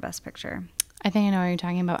nominated for Best Picture. I think I know what you're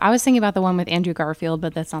talking about. I was thinking about the one with Andrew Garfield,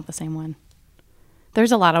 but that's not the same one.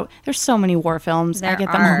 There's so many war films. I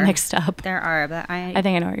get them all mixed up. There are, but I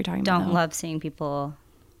think I know what you're talking about. don't though. love seeing people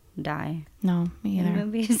die No, me in either.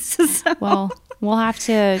 movies. So. Well, we'll have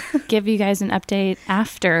to give you guys an update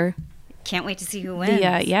after Can't wait to see who wins.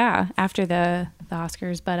 after the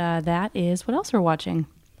Oscars. But that is what else we're watching.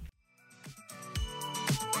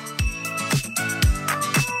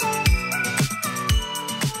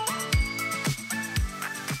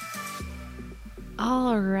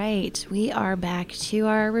 All right, we are back to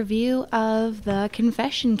our review of The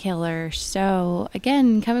Confession Killer. So,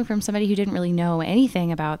 again, coming from somebody who didn't really know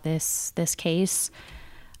anything about this case,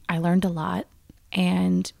 I learned a lot,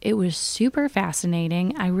 and it was super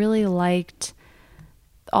fascinating. I really liked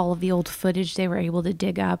all of the old footage they were able to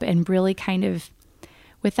dig up and really kind of,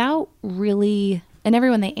 without really, and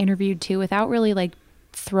everyone they interviewed too, without really like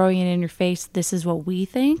throwing it in your face, this is what we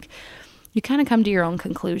think, you kind of come to your own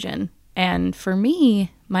conclusion. And for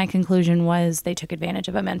me, my conclusion was they took advantage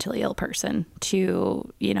of a mentally ill person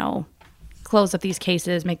to, close up these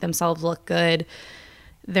cases, make themselves look good.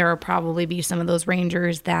 There will probably be some of those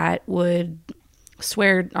rangers that would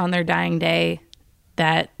swear on their dying day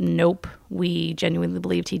that, nope, we genuinely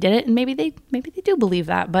believed he did it. And maybe they do believe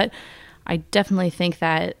that. But I definitely think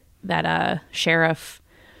that sheriff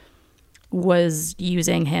was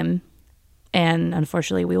using him. And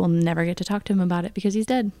unfortunately, we will never get to talk to him about it because he's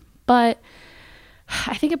dead. But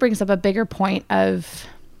I think it brings up a bigger point of,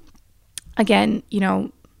 again,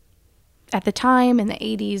 at the time in the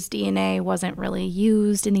 80s, DNA wasn't really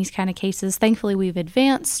used in these kind of cases. Thankfully, we've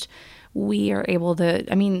advanced. We are able to,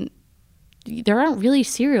 there aren't really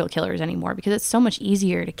serial killers anymore because it's so much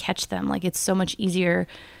easier to catch them. Like, it's so much easier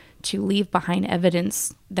to leave behind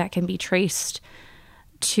evidence that can be traced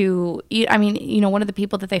to, one of the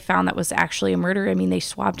people that they found that was actually a murderer, they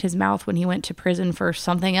swabbed his mouth when he went to prison for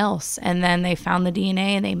something else. And then they found the DNA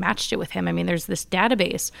and they matched it with him. There's this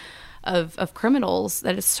database of criminals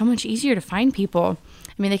that it's so much easier to find people.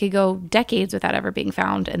 I mean, they could go decades without ever being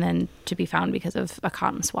found, and then to be found because of a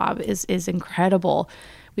cotton swab is incredible.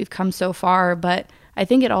 We've come so far, but I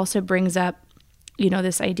think it also brings up,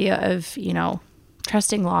 this idea of,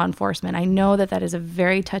 trusting law enforcement. I know that is a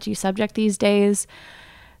very touchy subject these days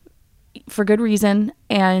for good reason,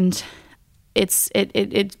 and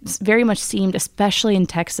it very much seemed, especially in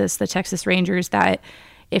Texas, the Texas Rangers, that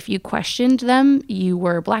if you questioned them, you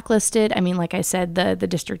were blacklisted. I mean, like I said, the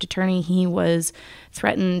district attorney, he was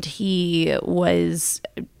threatened. He was,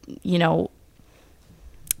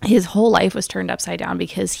 his whole life was turned upside down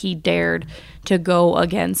because he dared to go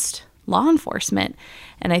against law enforcement.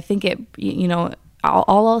 And I think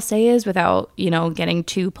all I'll say is, without, getting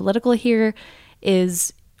too political here,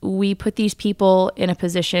 is we put these people in a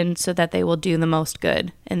position so that they will do the most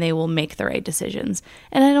good and they will make the right decisions.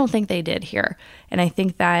 And I don't think they did here. And I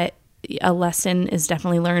think that a lesson is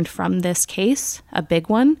definitely learned from this case, a big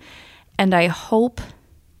one. And I hope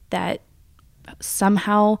that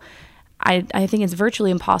somehow, I think it's virtually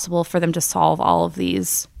impossible for them to solve all of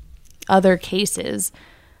these other cases,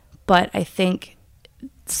 but I think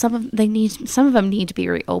some of them need to be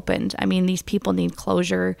reopened. I mean, these people need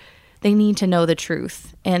closure. They need to know the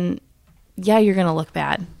truth. And yeah, you're going to look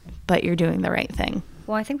bad, but you're doing the right thing.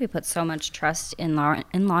 Well, I think we put so much trust in law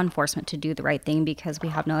enforcement to do the right thing because we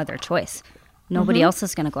have no other choice. Nobody else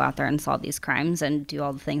is going to go out there and solve these crimes and do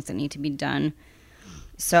all the things that need to be done.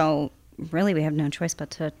 So really, we have no choice but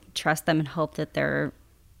to trust them and hope that they're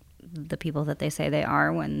the people that they say they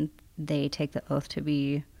are when they take the oath to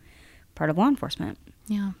be part of law enforcement.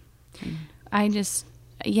 Yeah.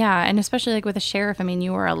 And especially like with a sheriff, I mean,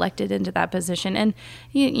 you were elected into that position, and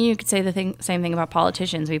you could say same thing about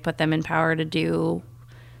politicians. We put them in power to do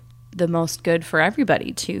the most good for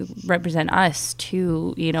everybody, to represent us,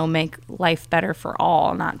 to, make life better for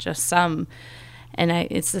all, not just some. And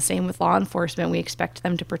it's the same with law enforcement. We expect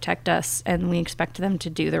them to protect us, and we expect them to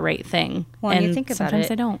do the right thing. Well, and you think about sometimes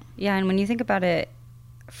they don't. Yeah, and when you think about it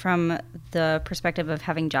from the perspective of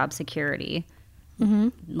having job security, they're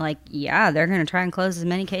going to try and close as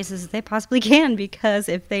many cases as they possibly can, because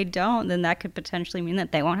if they don't, then that could potentially mean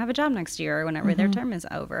that they won't have a job next year or whenever their term is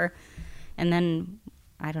over. And then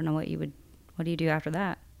I don't know what do you do after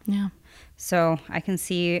that? Yeah. So I can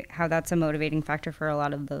see how that's a motivating factor for a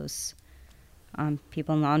lot of those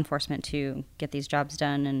people in law enforcement to get these jobs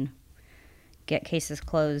done and get cases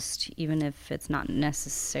closed, even if it's not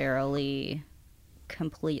necessarily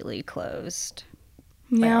completely closed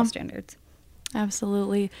by all standards.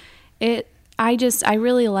 Absolutely. I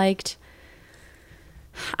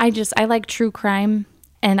like true crime,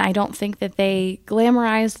 and I don't think that they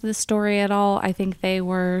glamorized the story at all. I think they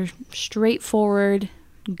were straightforward,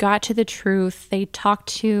 got to the truth. They talked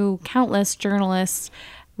to countless journalists,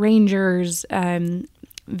 rangers,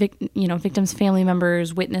 victims' family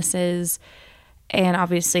members, witnesses, and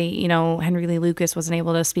obviously, Henry Lee Lucas wasn't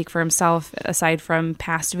able to speak for himself aside from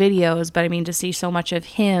past videos, but I mean, to see so much of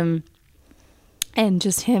him and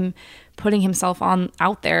just him putting himself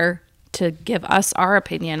out there to give us our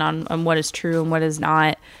opinion on what is true and what is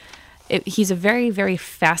not. He's a very, very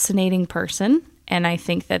fascinating person, and I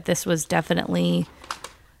think that this was definitely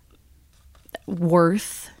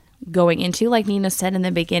worth going into. Like Nina said in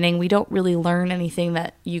the beginning, we don't really learn anything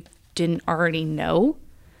that you didn't already know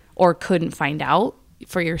or couldn't find out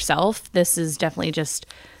for yourself. This is definitely just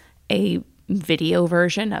a video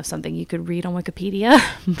version of something you could read on Wikipedia,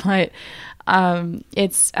 but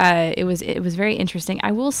it was very interesting.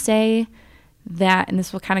 I will say that, and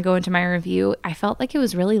this will kind of go into my review, I felt like it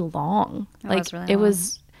was really long.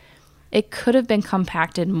 It could have been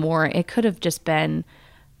compacted more. It could have just been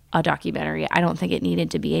a documentary. I don't think it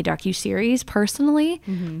needed to be a docuseries personally.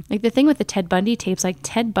 Like the thing with the Ted Bundy tapes, like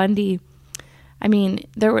Ted Bundy, I mean,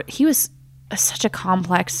 he was such a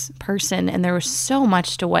complex person, and there was so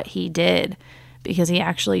much to what he did, because he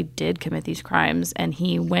actually did commit these crimes, and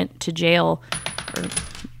he went to jail or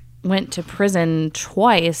went to prison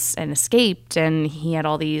twice and escaped, and he had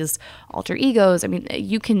all these alter egos. I mean,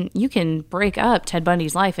 you can break up Ted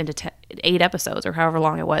Bundy's life into 8 episodes or however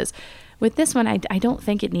long it was. With this one, I don't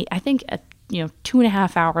think I think a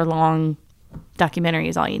 2.5 hour long documentary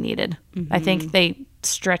is all you needed. I think they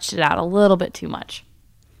stretched it out a little bit too much.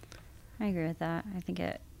 I agree with that. I think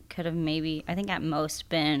it could have I think at most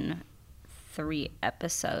been 3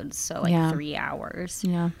 episodes, so 3 hours.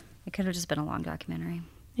 Yeah. It could have just been a long documentary.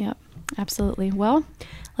 Yep, absolutely. Well,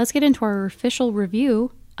 let's get into our official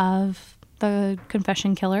review of The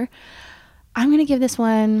Confession Killer. I'm going to give this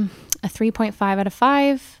one a 3.5 out of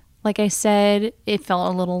 5. Like I said, it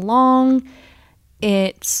felt a little long.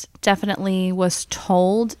 It definitely was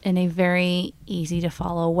told in a very easy to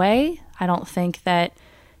follow way. I don't think that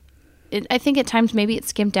I think at times maybe it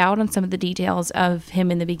skimped out on some of the details of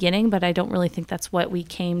him in the beginning, but I don't really think that's what we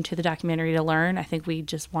came to the documentary to learn. I think we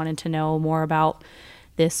just wanted to know more about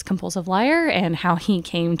this compulsive liar and how he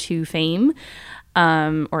came to fame,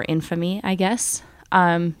 or infamy, I guess.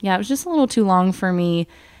 It was just a little too long for me.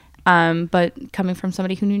 But coming from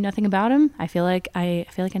somebody who knew nothing about him, I feel like I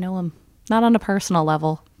know him, not on a personal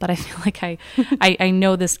level, but I feel like I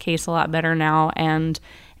know this case a lot better now, and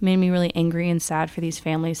it made me really angry and sad for these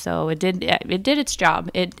families. So it did its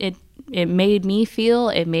job. It made me feel,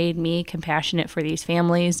 it made me compassionate for these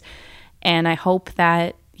families, and I hope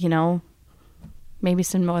that, maybe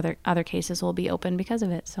some other cases will be open because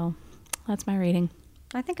of it. So that's my rating.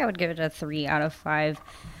 I think I would give it a 3 out of 5.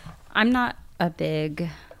 I'm not a big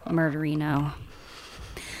murderino.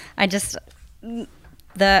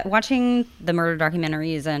 Watching the murder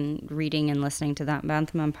documentaries and reading and listening to that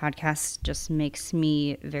about them on podcasts just makes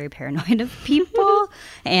me very paranoid of people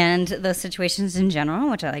and those situations in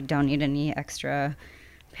general, which I don't need any extra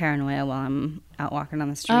paranoia while I'm out walking on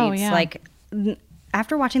the streets. Oh, yeah.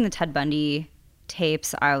 After watching the Ted Bundy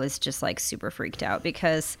tapes, I was just super freaked out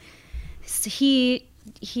because he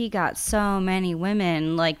got so many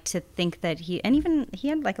women, to think that he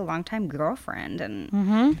had a longtime girlfriend,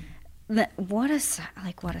 and what a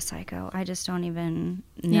psycho. I just don't even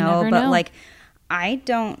know. But know. I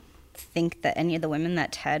don't think that any of the women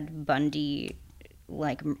that Ted Bundy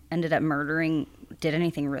ended up murdering did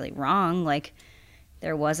anything really wrong.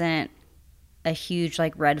 There wasn't a huge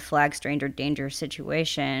red flag stranger danger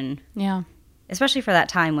situation. Yeah. Especially for that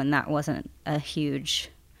time when that wasn't a huge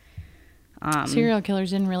serial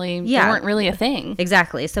killers they weren't really a thing.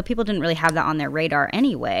 Exactly. So people didn't really have that on their radar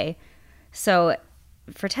anyway. So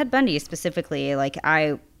for Ted Bundy specifically,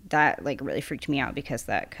 that really freaked me out because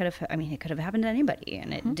that it could have happened to anybody,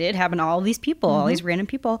 and it did happen to all these people, all these random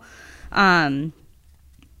people.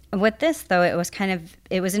 With this though, it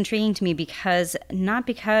was intriguing to me because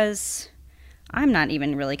I'm not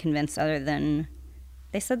even really convinced, other than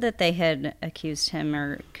they said that they had accused him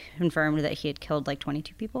or confirmed that he had killed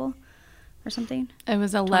 22 people or something. It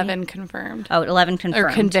was 11 confirmed. Oh, 11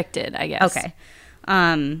 confirmed. Or convicted, I guess. Okay.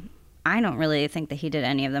 I don't really think that he did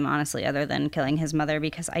any of them, honestly, other than killing his mother,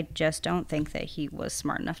 because I just don't think that he was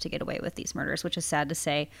smart enough to get away with these murders, which is sad to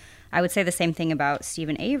say. I would say the same thing about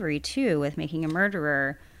Stephen Avery, too, with making a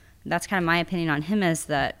murderer. That's kind of my opinion on him, is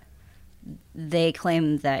that they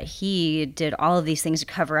claim that he did all of these things to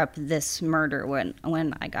cover up this murder when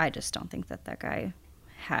I just don't think that guy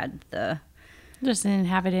had just didn't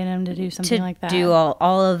have it in him to do something like that. To do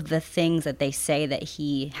all of the things that they say that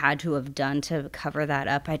he had to have done to cover that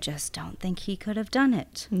up. I just don't think he could have done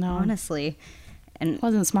it. No. Honestly. And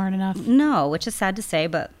wasn't smart enough. No, which is sad to say,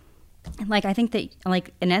 but I think that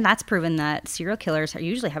and then that's proven that serial killers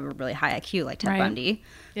usually have a really high IQ, like Ted Bundy.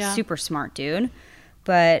 Yeah. Super smart dude.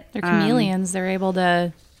 But they're chameleons. They're able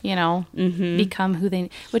to, become who they,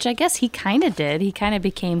 which I guess he kind of did. He kind of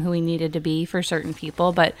became who he needed to be for certain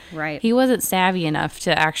people, but he wasn't savvy enough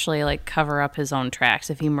to actually cover up his own tracks.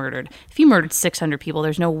 If he murdered 600 people,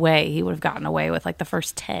 there's no way he would have gotten away with the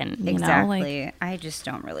first 10. Exactly. I just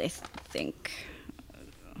don't really think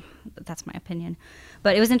that's my opinion.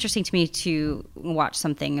 But it was interesting to me to watch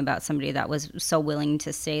something about somebody that was so willing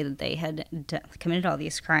to say that they had committed all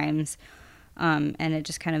these crimes. And it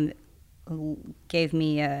just kind of gave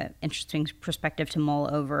me an interesting perspective to mull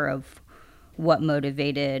over of what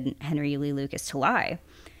motivated Henry Lee Lucas to lie.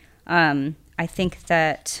 I think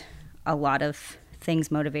that a lot of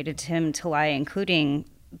things motivated him to lie, including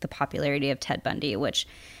the popularity of Ted Bundy, which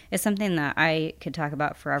is something that I could talk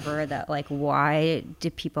about forever, that why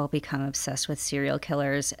did people become obsessed with serial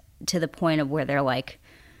killers to the point of where they're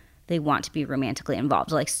they want to be romantically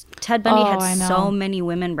involved. Ted Bundy had so many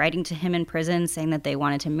women writing to him in prison saying that they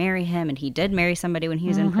wanted to marry him, and he did marry somebody when he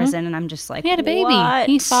was in prison, and I'm just he had a baby. What?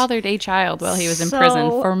 He fathered a child while he was in prison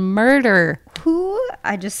for murder.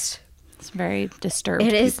 It's very disturbed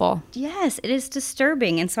people. Yes, it is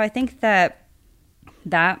disturbing. And so I think that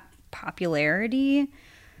popularity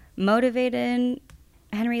motivated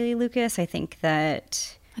Henry Lee Lucas. I think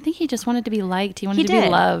he just wanted to be liked. He wanted to be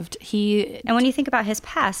loved. And when you think about his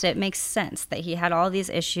past, it makes sense that he had all these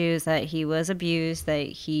issues, that he was abused, that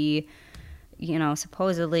he,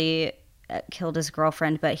 supposedly killed his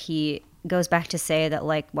girlfriend, but he goes back to say that,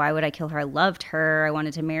 why would I kill her? I loved her. I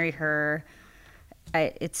wanted to marry her.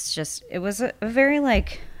 It was a very,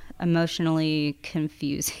 emotionally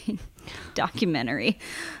confusing documentary.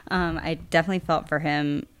 I definitely felt for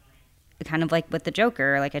him, kind of with the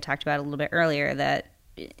Joker, I talked about a little bit earlier, that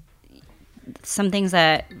some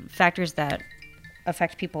factors that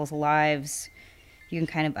affect people's lives, you can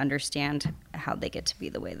kind of understand how they get to be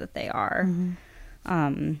the way that they are.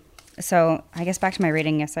 So I guess back to my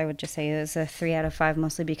rating, yes, I would just say it was a 3 out of 5,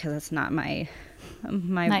 mostly because it's not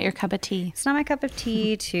not your cup of tea. It's not my cup of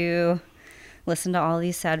tea to listen to all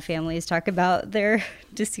these sad families talk about their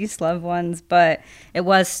deceased loved ones, but it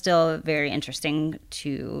was still very interesting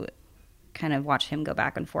to kind of watch him go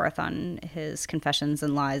back and forth on his confessions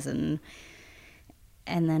and lies, and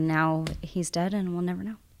then now he's dead and we'll never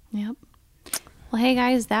know. Yep. Well, hey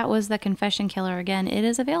guys, that was The Confession Killer. Again, it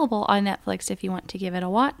is available on Netflix if you want to give it a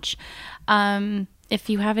watch. If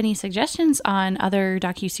you have any suggestions on other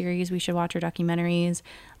docuseries we should watch or documentaries,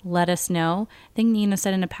 let us know. I think Nina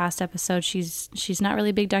said in a past episode she's not really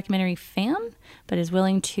a big documentary fan, but is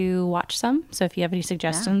willing to watch some. So if you have any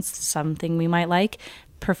suggestions, something we might like,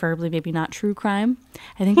 preferably maybe not true crime.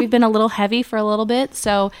 I think we've been a little heavy for a little bit.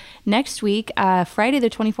 So next week, Friday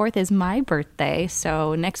the 24th is my birthday.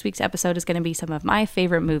 So next week's episode is going to be some of my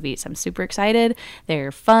favorite movies. I'm super excited.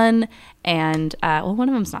 They're fun. And well, one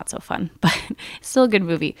of them's not so fun, but it's still a good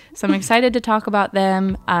movie. So I'm excited to talk about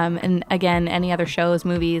them. And again, any other shows,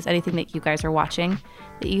 movies, anything that you guys are watching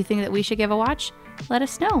that you think that we should give a watch, let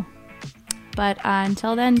us know. But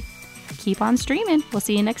until then, keep on streaming. We'll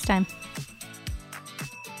see you next time.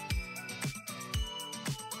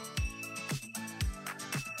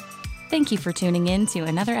 Thank you for tuning in to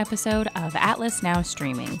another episode of Atlas Now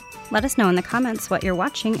Streaming. Let us know in the comments what you're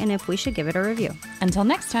watching and if we should give it a review. Until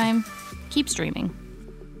next time, keep streaming.